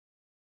deserved.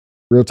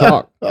 Real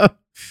talk.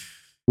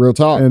 Real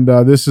talk. And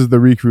this is the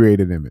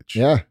recreated image.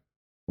 Yeah.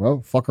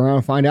 Well, fuck around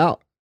and find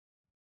out.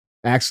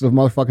 Axe of the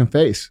motherfucking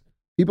face.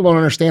 People don't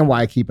understand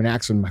why I keep an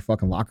axe in my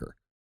fucking locker.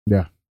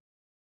 Yeah.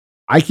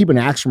 I keep an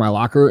axe in my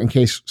locker in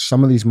case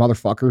some of these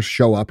motherfuckers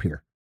show up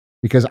here.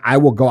 Because I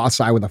will go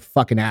outside with a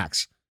fucking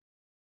axe.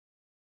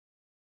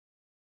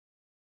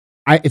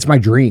 It's my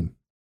dream.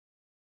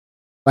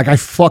 Like, I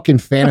fucking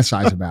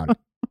fantasize about it.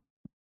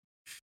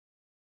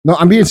 No,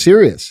 I'm being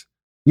serious.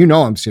 You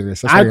know I'm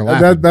serious. That's why you're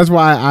laughing. That's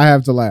why I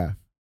have to laugh.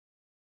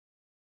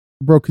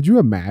 Bro, could you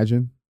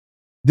imagine?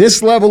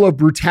 This level of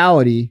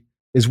brutality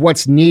is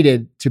what's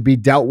needed to be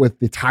dealt with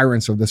the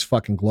tyrants of this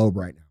fucking globe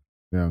right now.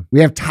 Yeah.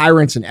 We have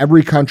tyrants in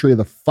every country of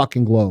the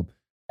fucking globe.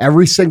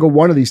 Every single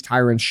one of these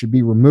tyrants should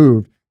be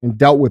removed and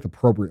dealt with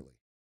appropriately.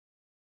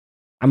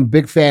 I'm a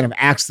big fan of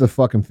axe to the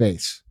fucking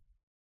face.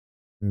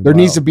 There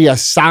needs to be a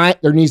sign.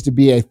 There needs to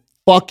be a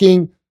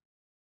fucking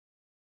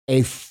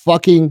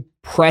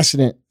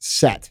precedent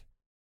set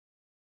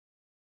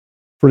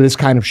for this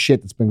kind of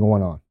shit that's been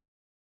going on.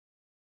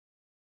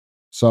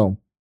 So,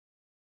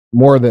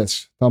 more of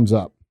this. Thumbs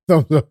up.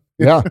 Thumbs up.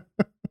 Yeah.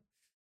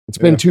 It's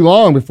been too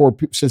long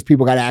since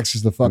people got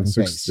access to the fucking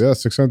face. Yeah,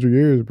 600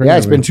 years. Apparently. Yeah,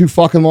 it's been too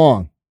fucking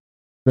long.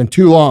 It's been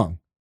too long.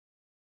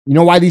 You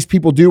know why these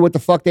people do what the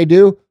fuck they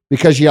do?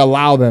 Because you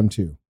allow them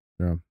to.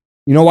 Yeah.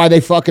 You know why they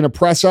fucking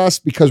oppress us?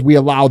 Because we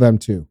allow them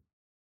to.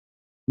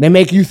 They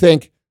make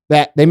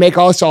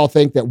us all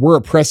think that we're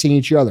oppressing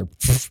each other.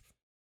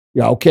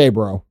 Yeah, okay,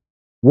 bro.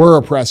 We're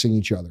oppressing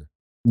each other.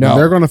 No. And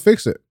they're going to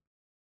fix it.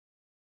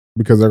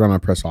 Because they're going to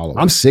oppress all of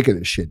us. I'm sick of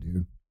this shit,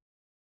 dude.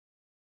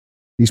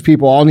 These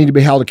people all need to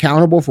be held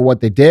accountable for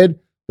what they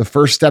did. The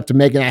first step to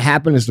making that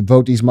happen is to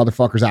vote these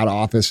motherfuckers out of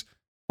office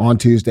on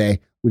Tuesday.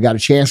 We got a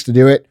chance to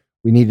do it.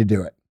 We need to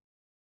do it.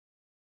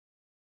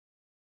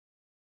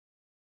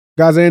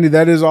 Guys, Andy,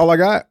 that is all I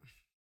got.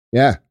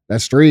 Yeah,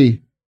 that's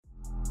 3.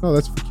 Oh,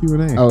 that's for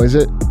Q&A. Oh, is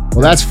it?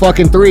 Well, that's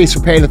fucking 3, so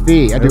pay the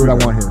fee. I do what I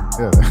want here.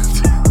 Yeah.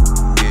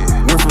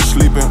 Went from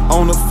sleeping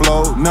on the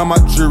floor, now my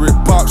jewelry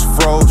box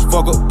froze.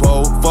 Fuck a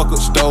bowl, fuck a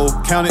stove,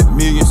 counted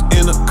millions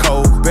in a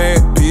cold. Bad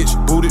bitch,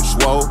 booty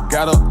swole,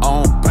 got her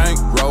on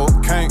bankroll,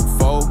 can't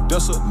fold,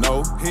 that's a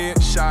no.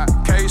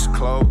 Headshot, case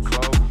closed.